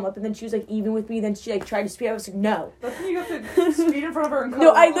like come up. And then she was like even with me. Then she like tried to speed. I was like no. That's when you have to speed in front of her and cut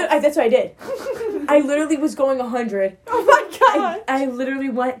No, her off. that's what I did. I literally was going 100. Oh my God. I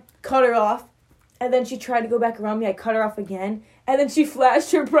literally cut her off. And then she tried to go back around me. I cut her off again. And then she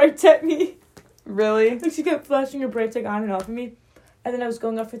flashed her brights at me. Really? Like she kept flashing her brights like on and off of me. And then I was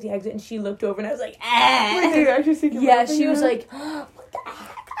going up for the exit and she looked over and I was like, ah. Wait, did you actually see Kim Yeah, laughing she at was her? like, what the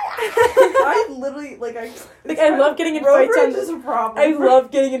heck? I literally, I love getting in road fights on rage is a problem. I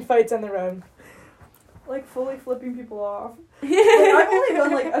love getting in fights on the road. Like, fully flipping people off. Like, I've only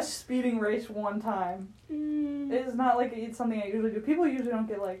done, like, a speeding race one time. It's not, like, it's something I usually do. People usually don't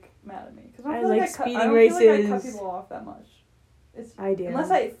get, like, mad at me. Because I I feel like I speeding don't feel like I cut races. people off that much. It's I do.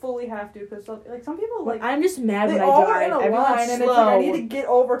 Unless I fully have to, because, like, some people, like, I'm just mad they when I all drive. are in a Everyone's line, and slow. it's like, I need to get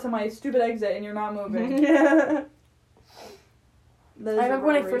over to my stupid exit, and you're not moving. I That is a remember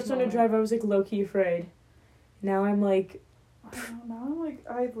when I road first rage learned to moment. drive, I was like low key afraid. Now I'm like, I don't know, now I'm like,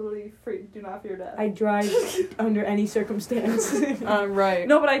 I literally do not fear death. I drive under any circumstance. Right.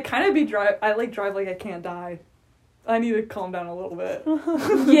 No, but I kind of I like drive like I can't die. I need to calm down a little bit.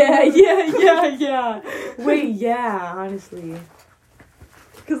 Yeah. Wait, yeah, honestly.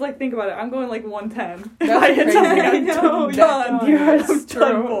 Because, like, think about it. I'm going, like, 110. That's I hit crazy. something, I I'm know, done. you're I'm done.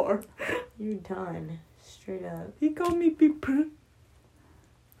 done for. You're done. Straight up. He called me people.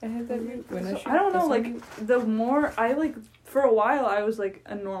 I hate that when I shoot I don't know, this like, one. the more I, like, for a while I was, like,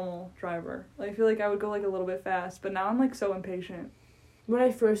 a normal driver. Like, I feel like I would go, like, a little bit fast. But now I'm, like, so impatient. When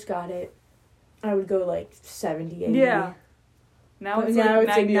I first got it, I would go like 70, 80. Yeah. Now But it's, now like,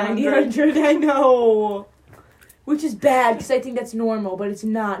 it's like 90, 100. 100. I know. Which is bad because I think that's normal, but it's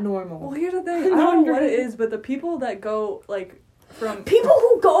not normal. Well, here's the thing. I don't know what it is, but the people that go, like, from... People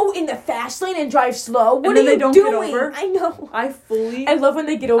who go in the fast lane and drive slow, what And are then you they don't get doing? over? I know. I love when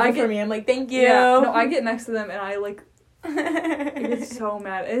they get over I get- for me. I'm like, thank you. Yeah. No, I get next to them and I, like, I get so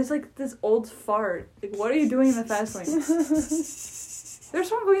mad. It's like this old fart. Like, what are you doing in the fast lane? There's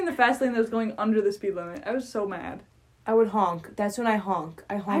someone going in the fast lane that was going under the speed limit. I was so mad. I would honk. That's when I honk.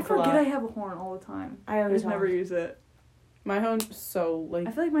 I I honk a forget lot. I have a horn all the time. I I always just never honk. use it. My horn's so like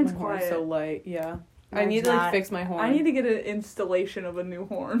I feel like my mine's horn's quiet. so light. Yeah. I Mine's need to like not. fix my horn. I need to get an installation of a new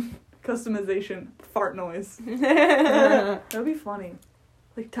horn. Customization. Fart noise. Yeah. That'd be funny.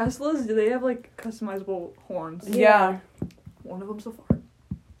 Like Teslas, do they have like customizable horns? Yeah. One of them's a fart.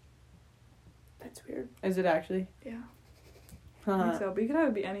 That's weird. Is it actually? Yeah. I think so, but you could have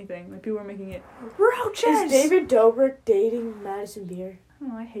it be anything. Like, people are making it Is roaches! David Dobrik dating Madison Beer? I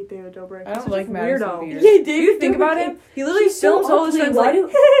don't know, I hate David Dobrik. I don't He's such like a Madison weirdo. Beer. Yeah, Do you think about him? He literally He's so films all his ugly. friends Why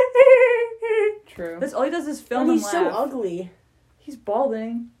like... do- True. That's all he does is film And and he's laugh. so ugly. He's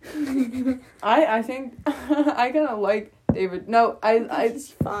balding. I think I kind of like David. No, I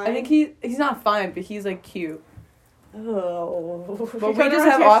He's fine. I think he's not fine, but he's like cute. Oh. But we just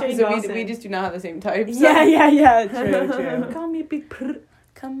have opposite. We just do not have the same types. Yeah. True, true. Call me big pr.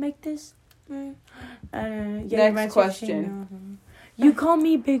 Come make this. Next question. You call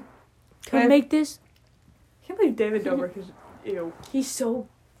me big. Come I- make this. I can't believe David Dobrik is... Ew. He's so.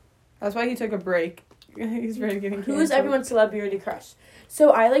 That's why he took a break. He's ready to get Who is everyone's celebrity crush?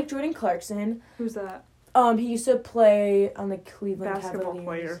 So I like Jordan Clarkson. Who's that? He used to play on the Cleveland Basketball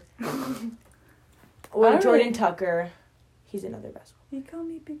Cavaliers. player. I Or don't Jordan really- Tucker. He's another basketball. You call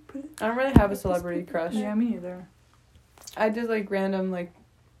me big pr. I don't really have a celebrity crush. Yeah, me neither. I just like random like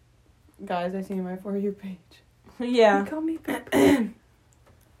guys I see in my For You page. Yeah. You call me big pr.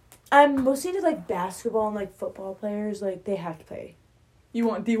 I'm mostly into like basketball and like football players. Like they have to play. You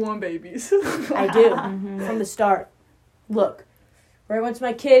want D1 babies. I do from the start. Look, right once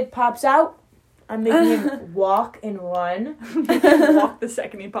my kid pops out, I'm making him walk and run. Walk the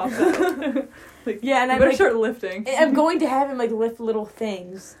second he pops out. Like, Yeah, and you I'm better like, start lifting. I'm going to have him like lift little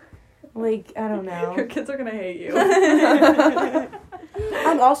things. Like I don't Your know. kids are gonna hate you.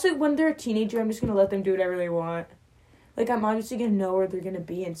 I'm also when they're a teenager, I'm just gonna let them do whatever they want. Like I'm obviously gonna know where they're gonna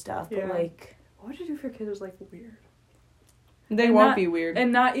be and stuff. But Yeah. like, What would you do if your kid was like weird? They And won't not- be weird.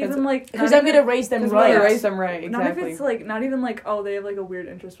 And not even like because not I'm even- gonna raise them Because right. we raise them right, Not if exactly. it's like not even like, oh, they have like a weird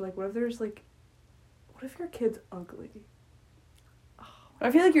interest, but like what if there's like, what if your kid's ugly? I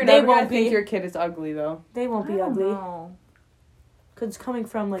feel like you're They never gonna won't think be. your kid is ugly though. They won't be ugly because it's coming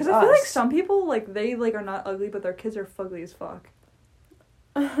from like us. Because I feel like some people like they like are not ugly, but their kids are fugly as fuck.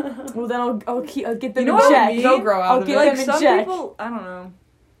 Well, then I'll get them You know in what I check. mean? They'll grow out I'll of get it. Like them in some check. people, I don't know.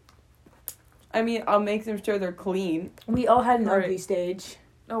 I mean, I'll make them sure they're clean. We all had an Right. ugly stage.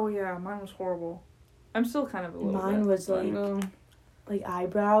 Oh yeah, mine was horrible. I'm still kind of a little Mine bit. was I like know.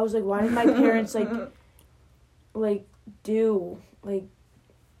 eyebrows. Like why did my parents like do like?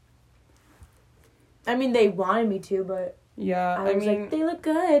 I mean, they wanted me to, but Yeah, I was like, they look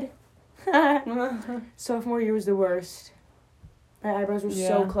good. Sophomore year was the worst. My eyebrows were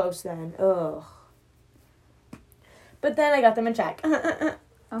so Yeah. close then. Ugh. But then I got them in check.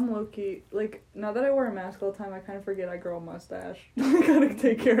 I'm low key like now that I wear a mask all the time, I kind of forget I grow a mustache. I gotta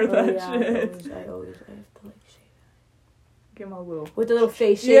take care of that shit. I always have to like shave Get my little. with the little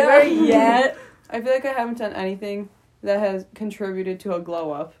face Yeah. shaver. Yeah. I feel like I haven't done anything that has contributed to a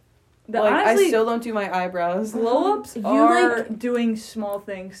glow up. The, Like honestly, I still don't do my eyebrows. glow ups You, are like- doing small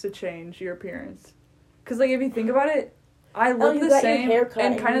things to change your appearance. Cause like if you think about it, I Oh, look you the got same your haircut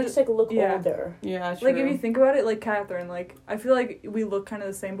and and kind you of just like look yeah. older. Yeah, true. like if you think about it, like Catherine, like I feel like we look kind of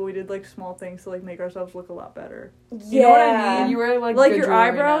the same, but we did like small things to like make ourselves look a lot better. You know what I mean? you wear like Like good your jewelry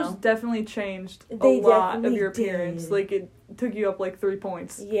eyebrows now. definitely changed a They lot of definitely your appearance. did. Like it took you up like 3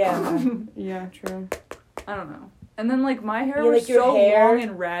 points. Yeah. Yeah, true. I don't know. And then like my hair Yeah, was like, your so hair long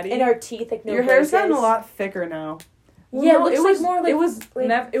and ratty. And our teeth, like no Your hair's gotten a braces. lot thicker now. Well, Yeah, no, it looks like more, like, it was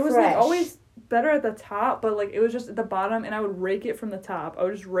like, it was like fresh. always better at the top, but like it was just at the bottom, and I would rake it from the top. I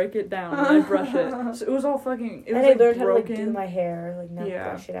would just rake it down and I'd brush it. So it was all fucking. It And was I like learned broken. how to like do my hair, like not Yeah.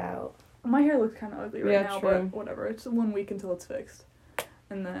 brush it out. My hair looks kind of ugly right Yeah, now, true. but whatever. It's 1 week until it's fixed,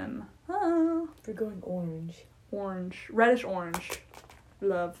 and then For going orange. orange, reddish orange,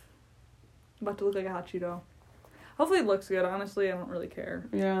 love. About to look like a hot Cheeto. Hopefully it looks good. Honestly, I don't really care.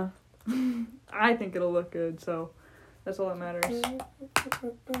 Yeah. I think it'll look good, so that's all that matters.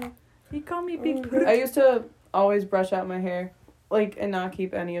 You call me big. I used to always brush out my hair, like, and not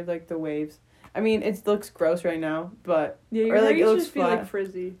keep any of like the waves. I mean, it looks gross right now, but Yeah, your or, hair like, it used to looks just be like flat.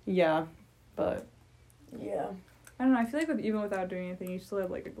 frizzy. yeah, but Yeah. I don't know. I feel like even without doing anything, you still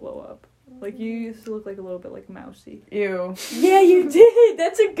have like a glow up. Like you used to look like a little bit like mousy. ew. Yeah, you did.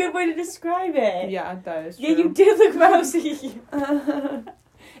 That's a good way to describe it. Yeah, that is true. Yeah, you did look mousy.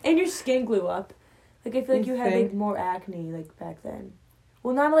 And your skin glue up. Like I feel like You you had like think? more acne like back then.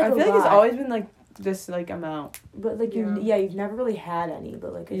 Well, not like I a feel like lot, it's always been like this like amount. but like you've never really had any.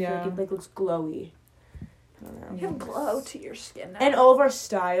 But like I feel Yeah. like it like looks glowy. I don't know. You have glow to your skin now. And all of our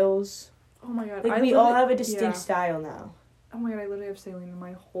styles. Oh my god, Like I we all literally- have a distinct yeah. style now. Oh my god, I literally have saline in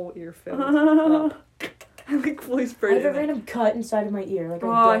my whole ear filled up. I like fully I sprayed have a it. random cut inside of my ear. Like Oh,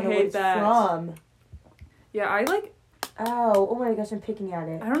 I I don't know hate what it's that. from. Yeah, I like. Ow. Oh my gosh, I'm picking at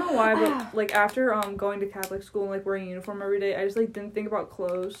it. I don't know why, but like after going to Catholic school and like wearing a uniform every day, I just like didn't think about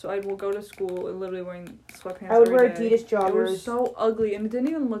clothes. So I will go to school and literally wearing sweatpants. I would every wear day. Adidas It joggers. was so ugly and it didn't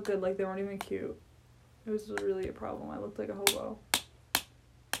even look good. Like they weren't even cute. It was really a problem. I looked like a hobo.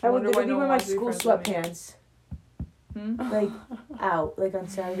 I would wonder why literally no wear one my wants to be school friends with me. sweatpants. Hmm? Like, out. Like, on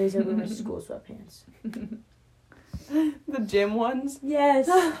Saturdays, I would wear my school sweatpants. The gym ones. Yes.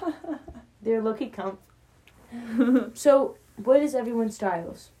 They're low-key comp. So, what is everyone's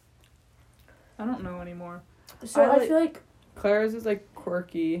styles? I don't know anymore. So, I feel like Claire's is like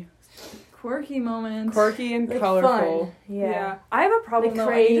quirky. Quirky moments. Quirky and like colorful. fun. Yeah. I have a problem Like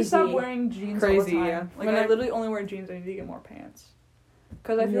though. I need to stop crazy. wearing jeans all the Crazy, time. yeah. Like When I I- literally only wear jeans. I need to get more pants.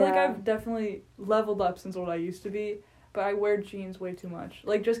 Because I feel like Yeah. I've definitely leveled up since what I used to be. But I wear jeans way too much.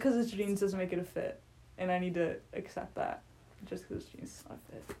 Like just because it's jeans doesn't make it a fit, and I need to accept that. Just because it's jeans is not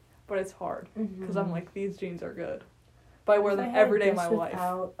a fit. But it's hard because I'm like these jeans are good. But I wear them every day of my life.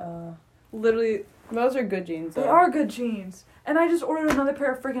 Literally, Those are good jeans. they Though. are good jeans. And I just ordered another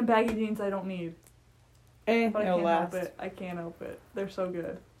pair of freaking baggy jeans I don't need. But I It'll can't last. help it. I can't help it. They're so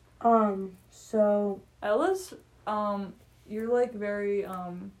good. So, Ella's, you're like very,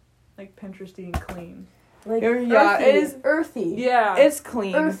 like Pinteresty and clean. like, Yeah, earthy. it is- earthy. Yeah. It's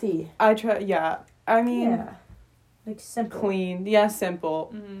clean. Earthy. I try. Yeah. I mean, Yeah. Like, simple. clean. Yeah,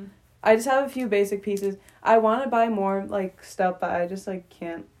 simple. Mm-hmm. I just have a few basic pieces. I want to buy more like stuff, but I just like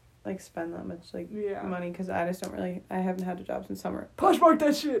can't like spend that much like Yeah. money because I just don't really. I haven't had a job since summer. Poshmark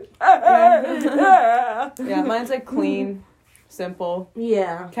that shit. Yeah, mine's like clean, simple.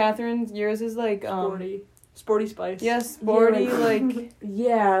 Yeah. Catherine's, yours is like Sporty spice. yes, sporty Yeah, like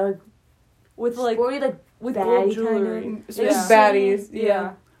Yeah, like, With like sporty, like, with baddie gold kind jewelry. it's Yeah. baddies. Yeah.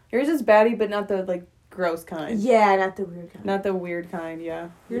 Yeah. Yours is baddie, but not the like gross kind. yeah, not the weird kind. Not the weird kind. Yeah.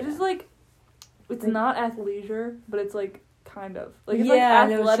 Yours is like, it's Like- not athleisure, but it's like kind of like it's Yeah, I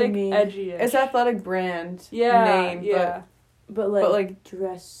know like what you athletic, mean. edgy. It's athletic brand name, yeah. But like, but like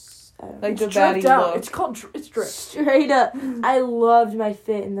dress. I don't like know. the baddie look. It's called it's drip. Straight up, I loved my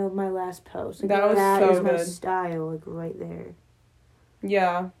fit in my last post. Like, That was that so is my good. style, like right there.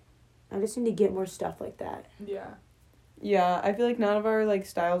 Yeah. I just need to get more stuff like that. Yeah. Yeah, I feel like none of our like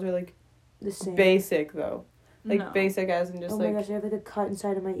styles are like The same. basic though. Like No. basic as in just Oh like my gosh, I have like a cut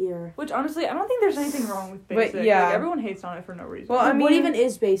inside of my ear. Which honestly, I don't think there's anything wrong with But, basic. yeah. Like, everyone hates on it for no reason. Well, I Like, what mean- even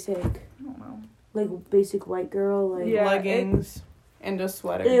is basic? I don't know. Like basic white girl, like Yeah, leggings and a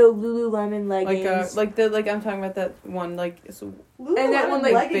sweater. ew, Lululemon leggings. like I'm talking about that one like it's Lululemon And that one,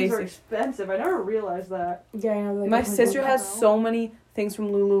 like, leggings are basic. expensive. I never realized that. Yeah, I know. Like my 100 sister has $100. so many things from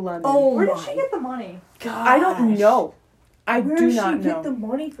Lululemon. Oh Where did my she get the money? gosh. I don't know. I Where do does not she know. get the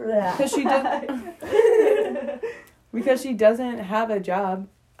money for that? Because she did because she doesn't have a job.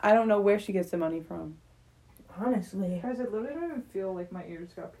 I don't know where she gets the money from. Honestly, Guys, I literally don't even feel like my ears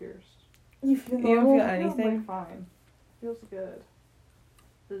got pierced. you feel You don't normal? feel I feel, anything? like, fine. Feels good.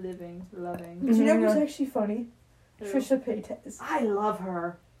 Living, loving. But you know Mhm. what's actually funny? Who? Trisha Paytas. I love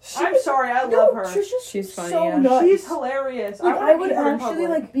her. She- I'm sorry, I no, love her. Trisha's She's funny, so yeah. nice. She's hilarious. Like, wanna I would meet her in actually public.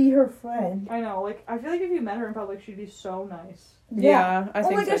 like be her friend. I know, like I feel like if you met her in public, she'd be so nice. Yeah, I oh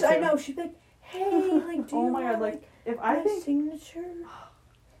think my gosh, so too. I know. She'd be like, "Hey, like, do Oh you my want, god, like if I my think signature?"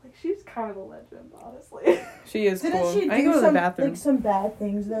 like she's kind of a legend, honestly. She is Didn't cool. she I can do go to the some bathroom. like some bad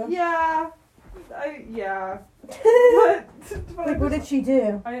things though? yeah, but Like, what did she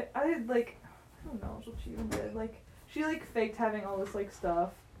do? I like I don't know what she even did. Like she like faked having all this like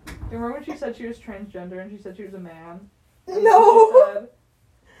stuff. Remember when she said she was transgender and she said she was a man? And No. she said-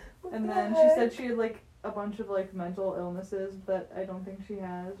 and What then the she heck? said she had like a bunch of like mental illnesses that I don't think she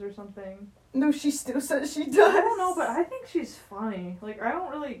has or something. No, she still says she does. I don't know, but I think she's funny. Like I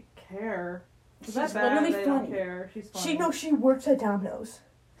don't really care. Is that She's bad? literally I don't funny. care. She's funny. She works at Domino's.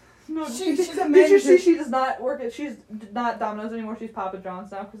 No, she's a did you manager. see she does not work at? She's not Domino's anymore. She's Papa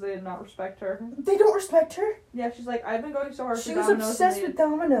John's now because they did not respect her. They don't respect her. Yeah, she's like, I've been going so hard She for was Domino's. and obsessed they- with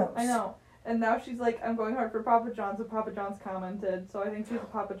Domino's. I know. And now she's like, I'm going hard for Papa John's, and Papa John's commented, so I think she's a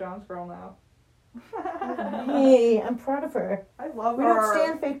Papa John's girl now. Hey, I'm proud of her. I love We her. don't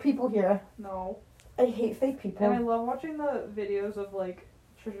stand fake people here. No. I hate fake And I people. love watching the videos of, like,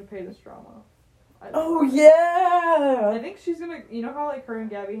 Trisha Paytas drama. Oh I yeah. think she's gonna, you know how, like, her and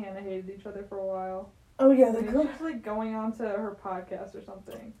Gabby Hanna hated each other for a while? Oh yeah, I the think girl. she's, like, going on to her podcast or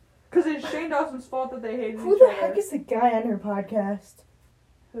something. Because it's Shane Dawson's fault that they hated Who each the other. heck is the guy on her podcast?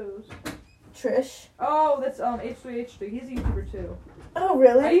 Whose? Trish. Oh, that's, H3H3. He's a YouTuber, too. Oh I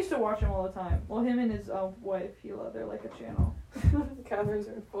really? used to watch him all the time. Well, him and his wife, Hila, they're like a channel. Catherine's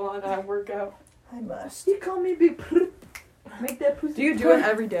are full on workout. I must. He called me big Make that pussy. Do you do it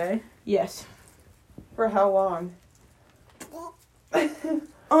every day? Yes. For how long?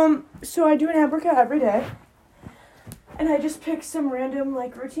 So I do an ab workout every day. And I just pick some random,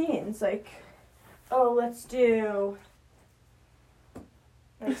 like, routines. Like, oh, let's do,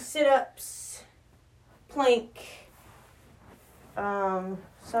 like, sit-ups, plank,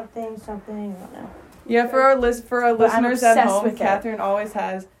 something, I don't know. Yeah, for our But I'm listeners at obsessed home, with it. Catherine always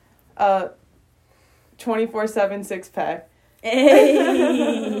has a 24/7 6-pack.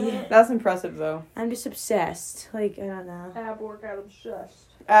 Hey! That's impressive though. I'm just obsessed. Like, I don't know. Ab workout obsessed.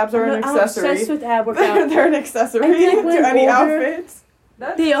 Abs are an I'm accessory. obsessed with ab workout. They're an accessory I feel like when to I'm any older- outfits.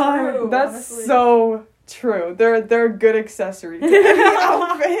 That's They are. true, That's honestly. so true. They're a good accessory to any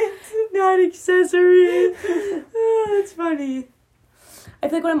outfit. Not accessory. Oh, that's funny. I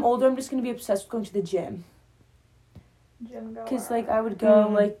feel like when I'm older, I'm just gonna be obsessed with going to the gym. Gym goer. Cause like I would go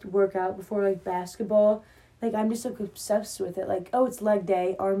Mm. like work out before like basketball. Like I'm just like obsessed with it. Like, oh, it's leg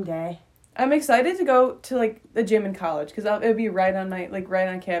day, arm day. I'm excited to go to like the gym in college because it'll be right on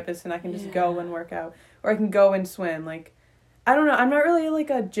campus, and I can just go and work out, or I can go and swim. Like, I don't know. I'm not really like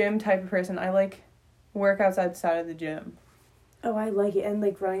a gym type of person. I like workouts outside of the gym. Oh, I like it, and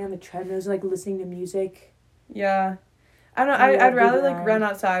like running on the treadmills, like listening to music. Yeah. I don't know. I love I'd rather big like ride. run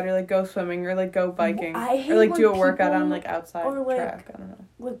outside or like go swimming or like go biking I hate or like do a when workout people on like outside or, like, track. I don't know.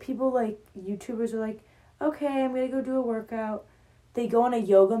 Like people like YouTubers are like, okay, I'm gonna go do a workout. They go on a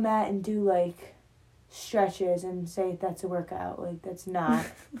yoga mat and do like stretches and say that's a workout. Like that's not.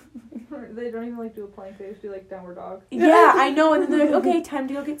 They don't even like do a plank. They just do like downward dog. Yeah, I know. And then they're like, okay, time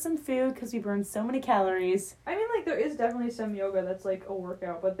to go get some food because we burned so many calories. I mean, like there is definitely some yoga that's like a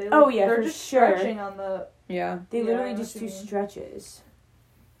workout, but they like, Oh, yeah, they're for just sure. stretching on the. Yeah. They Yeah, I literally know just what do you mean. stretches.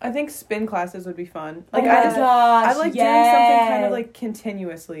 I think spin classes would be fun. Oh Like my I just gosh, I like doing something kind of like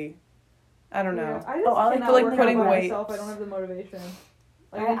continuously. I don't know. Yeah, I just Oh, I like cannot like work putting out by weights. myself. I don't have the motivation.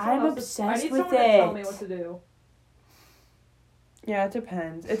 Like, I- I need someone I'm else to- obsessed I need with someone to tell it. me what to do. Yeah, it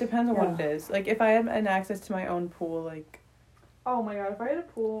depends. It depends on what it is. Like if I had an access to my own pool, like Oh my god, if I had a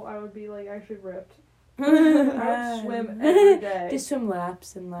pool, I would be like actually ripped. I Yeah. would swim every day. Just swim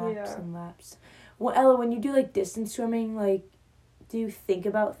laps and laps Yeah. and laps. Well, Ella, when you do like distance swimming, like, do you think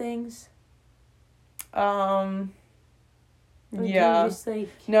about things? Or do yeah. you just like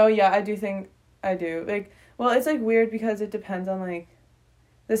No, yeah, I do think I do. Like, well, it's like weird because it depends on like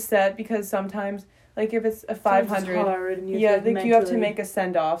the set because sometimes like if it's a 500, hard and you yeah, have to, like you have to mentally- make a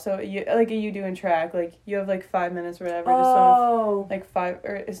send off. So you like you do in track, like you have like 5 minutes or whatever to swim. Oh. Like 5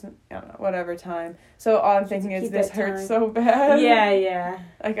 or it's I don't know whatever time. So all I'm Just to thinking is keep this that hurts time. so bad. Yeah, yeah.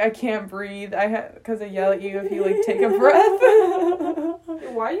 Like I can't breathe. Because I yell at you if you like take a breath.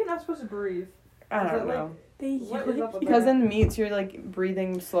 Why are you not supposed to breathe? I Is don't that, like, know. What is up with Because that? in meets, you're like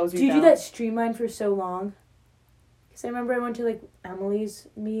breathing slows you Do you down. do that streamline for so long? Because I remember I went to like Emily's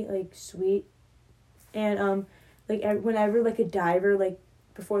meet, like Sweet, and like whenever like a diver like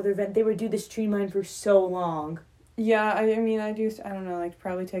before their event, they would do the streamline for so long. Yeah, I mean, I don't know, like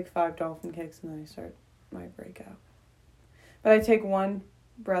probably take 5 dolphin kicks and then I start my breakout. But I take 1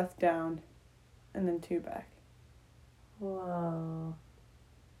 breath down and then 2 back. Whoa.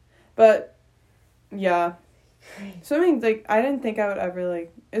 But yeah, swimming, like I didn't think I would ever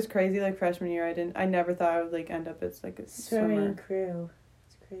like, it's crazy, like freshman year I never thought I would like end up as like a Swimming swimmer. crew.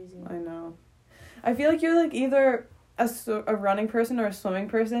 It's crazy. I know. I feel like you're like either a running person or a swimming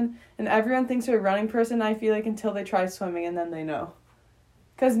person, and everyone thinks you're a running person, I feel like, until they try swimming and then they know.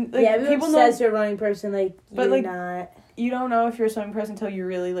 Because like, yeah, everyone people know, says you're a running person, like, But, you're like, not. you don't know if you're a swimming person until you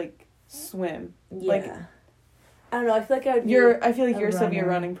really like swim. Yeah. like, I don't know, I feel like I would be, I feel like a you're still be a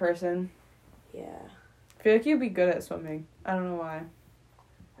runner. running person. yeah. I feel like you'd be good at swimming. I don't know why.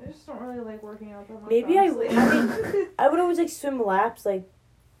 I just don't really like working out that much. Maybe honestly. I would always like swim laps, like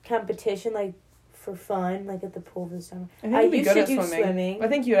competition, like for fun, like at the pool this summer. I think I you'd be used good to at do swimming. swimming. I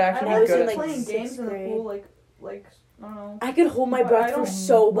think you'd I actually I don't be was good in, at like, swimming. playing sixth games in the grade. pool, like I don't know. I could hold my But I breath for don't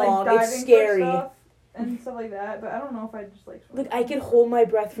so like long. diving It's for scary. stuff and stuff like that, but I don't know if I just like. Like I could hold my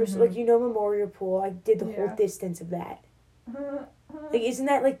breath for Mhm. like Memorial Pool. I did the whole Yeah. distance of that. Like isn't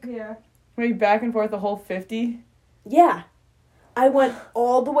that like Yeah. Maybe back and forth the whole 50. yeah? I went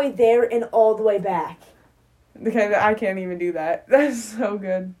all the way there and all the way back Okay, I can't even do that. That's so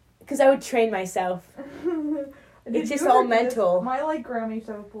good. because I would train myself. Did just you all ever do this? mental. My like grandma used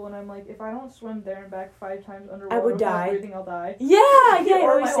to have a pool, and I'm like, if I don't swim there and back 5 times underwater I would without die. breathing, I'll die. Yeah, I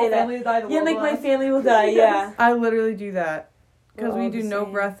Or always my say whole that. family will die. The Yeah, world like will my end. family will die. Yeah. I literally do that. Because We're we all do the no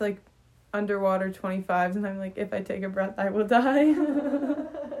same. breath, like, underwater 25s, and I'm like, if I take a breath, I will die.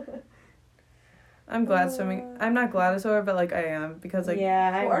 I'm glad swimming. I'm not glad it's over, but, like, I am. Because, like,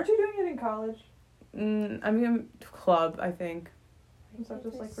 Yeah. Well, aren't you doing it in college? I'm in club, I think. and stuff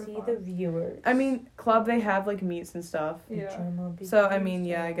just like for See fun. the viewers. I mean, club, they have like meets and stuff. Yeah. So, I mean,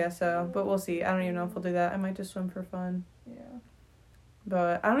 yeah, I guess so. But we'll see. I don't even know if we'll do that. I might just swim for fun. Yeah.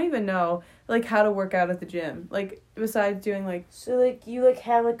 But I don't even know, like, how to work out at the gym. Like, besides doing, like... So, like, you, like,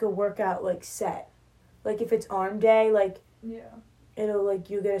 have, like, a workout, like, set. Like, if it's arm day, like, Yeah. it'll,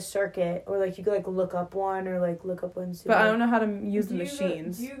 like, you get a circuit. Or, like, you could, like, look up one or, like, look up one. But I don't know how to use the Do you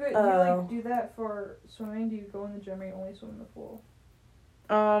machines. do you like do that for swimming? Do you go in the gym or you only swim in the pool?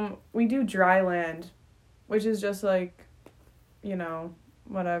 We do dry land, which is just, like, you know,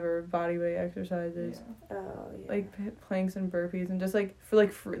 whatever, body weight exercises. Yeah. Oh, yeah. Like, planks and burpees and just, like,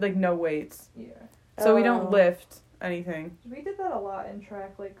 for no weights. Yeah. So we don't Oh. lift anything. We did that a lot in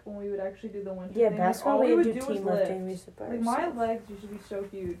track, like when we would actually do the winter Yeah, thing. basketball, all we would do was team lift. lifting. We used to Like my legs used to be so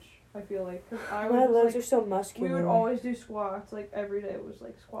huge. I feel like 'cause I My was legs just, are so like, muscular. we would always do squats. Like every day it was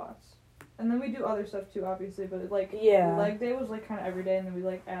like squats, and then we do other stuff too, obviously. But like Yeah. leg day was like kind of every day, and then we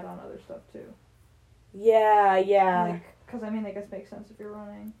like add on other stuff too. Yeah, yeah. Like, cause I mean, I guess makes sense if you're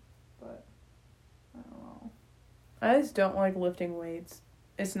running, but I don't know. I just don't like lifting weights.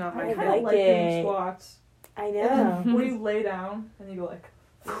 It's not my I I thing. kind of like like doing it. squats. I And know. then when you lay down and you go like.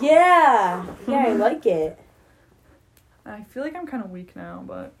 Yeah. Yeah, I like it. I feel like I'm kind of weak now,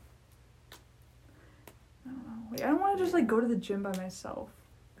 but I don't know. Like, I don't want to just like go to the gym by myself.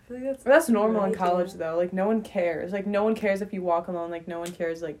 I feel like That's normal in Right, college, yeah. though. Like, no one cares. Like, no one cares if you walk alone. Like, no one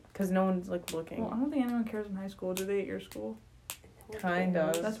cares, like, because no one's, like, looking. Well, I don't think anyone cares in high school. Do they at your school? Kind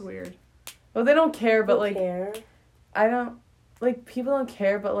of. That's weird. Well, they don't care, but, Don't like, care. I don't... Like, people don't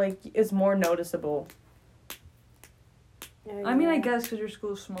care, but, like, it's more noticeable. Oh, I mean, I yeah. guess because your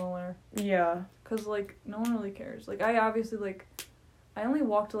school's smaller. Yeah. Because, like, no one really cares. Like, I obviously, like, I only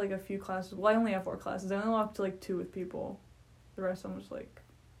walk to, like, a few classes. Well, I only have 4 classes. I only walk to, like, 2 with people. The rest I'm just, like,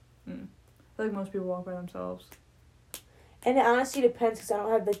 I feel like most people walk by themselves. And it honestly depends because I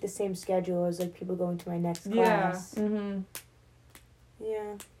don't have, like, the same schedule as, like, people going to my next Yeah. class. Mm-hmm.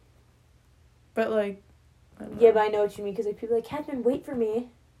 Yeah. But, like... I don't Yeah, know. but I know what you mean because, like, people are like, Catherine, wait for me.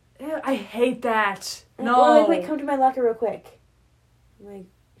 Yeah, I hate that. And No. Or, like, wait, come to my locker real quick. I'm like,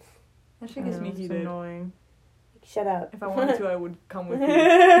 That I shit gets know, me it's heated. annoying. shut up. If I wanted to, I would come with you.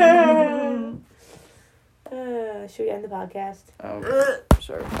 Should we end the podcast? Oh,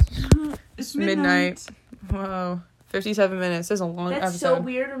 sure. It's midnight. Whoa. 57 minutes. This is a long That's episode. so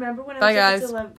weird. Remember when I Bye, was like, guys. it's 11?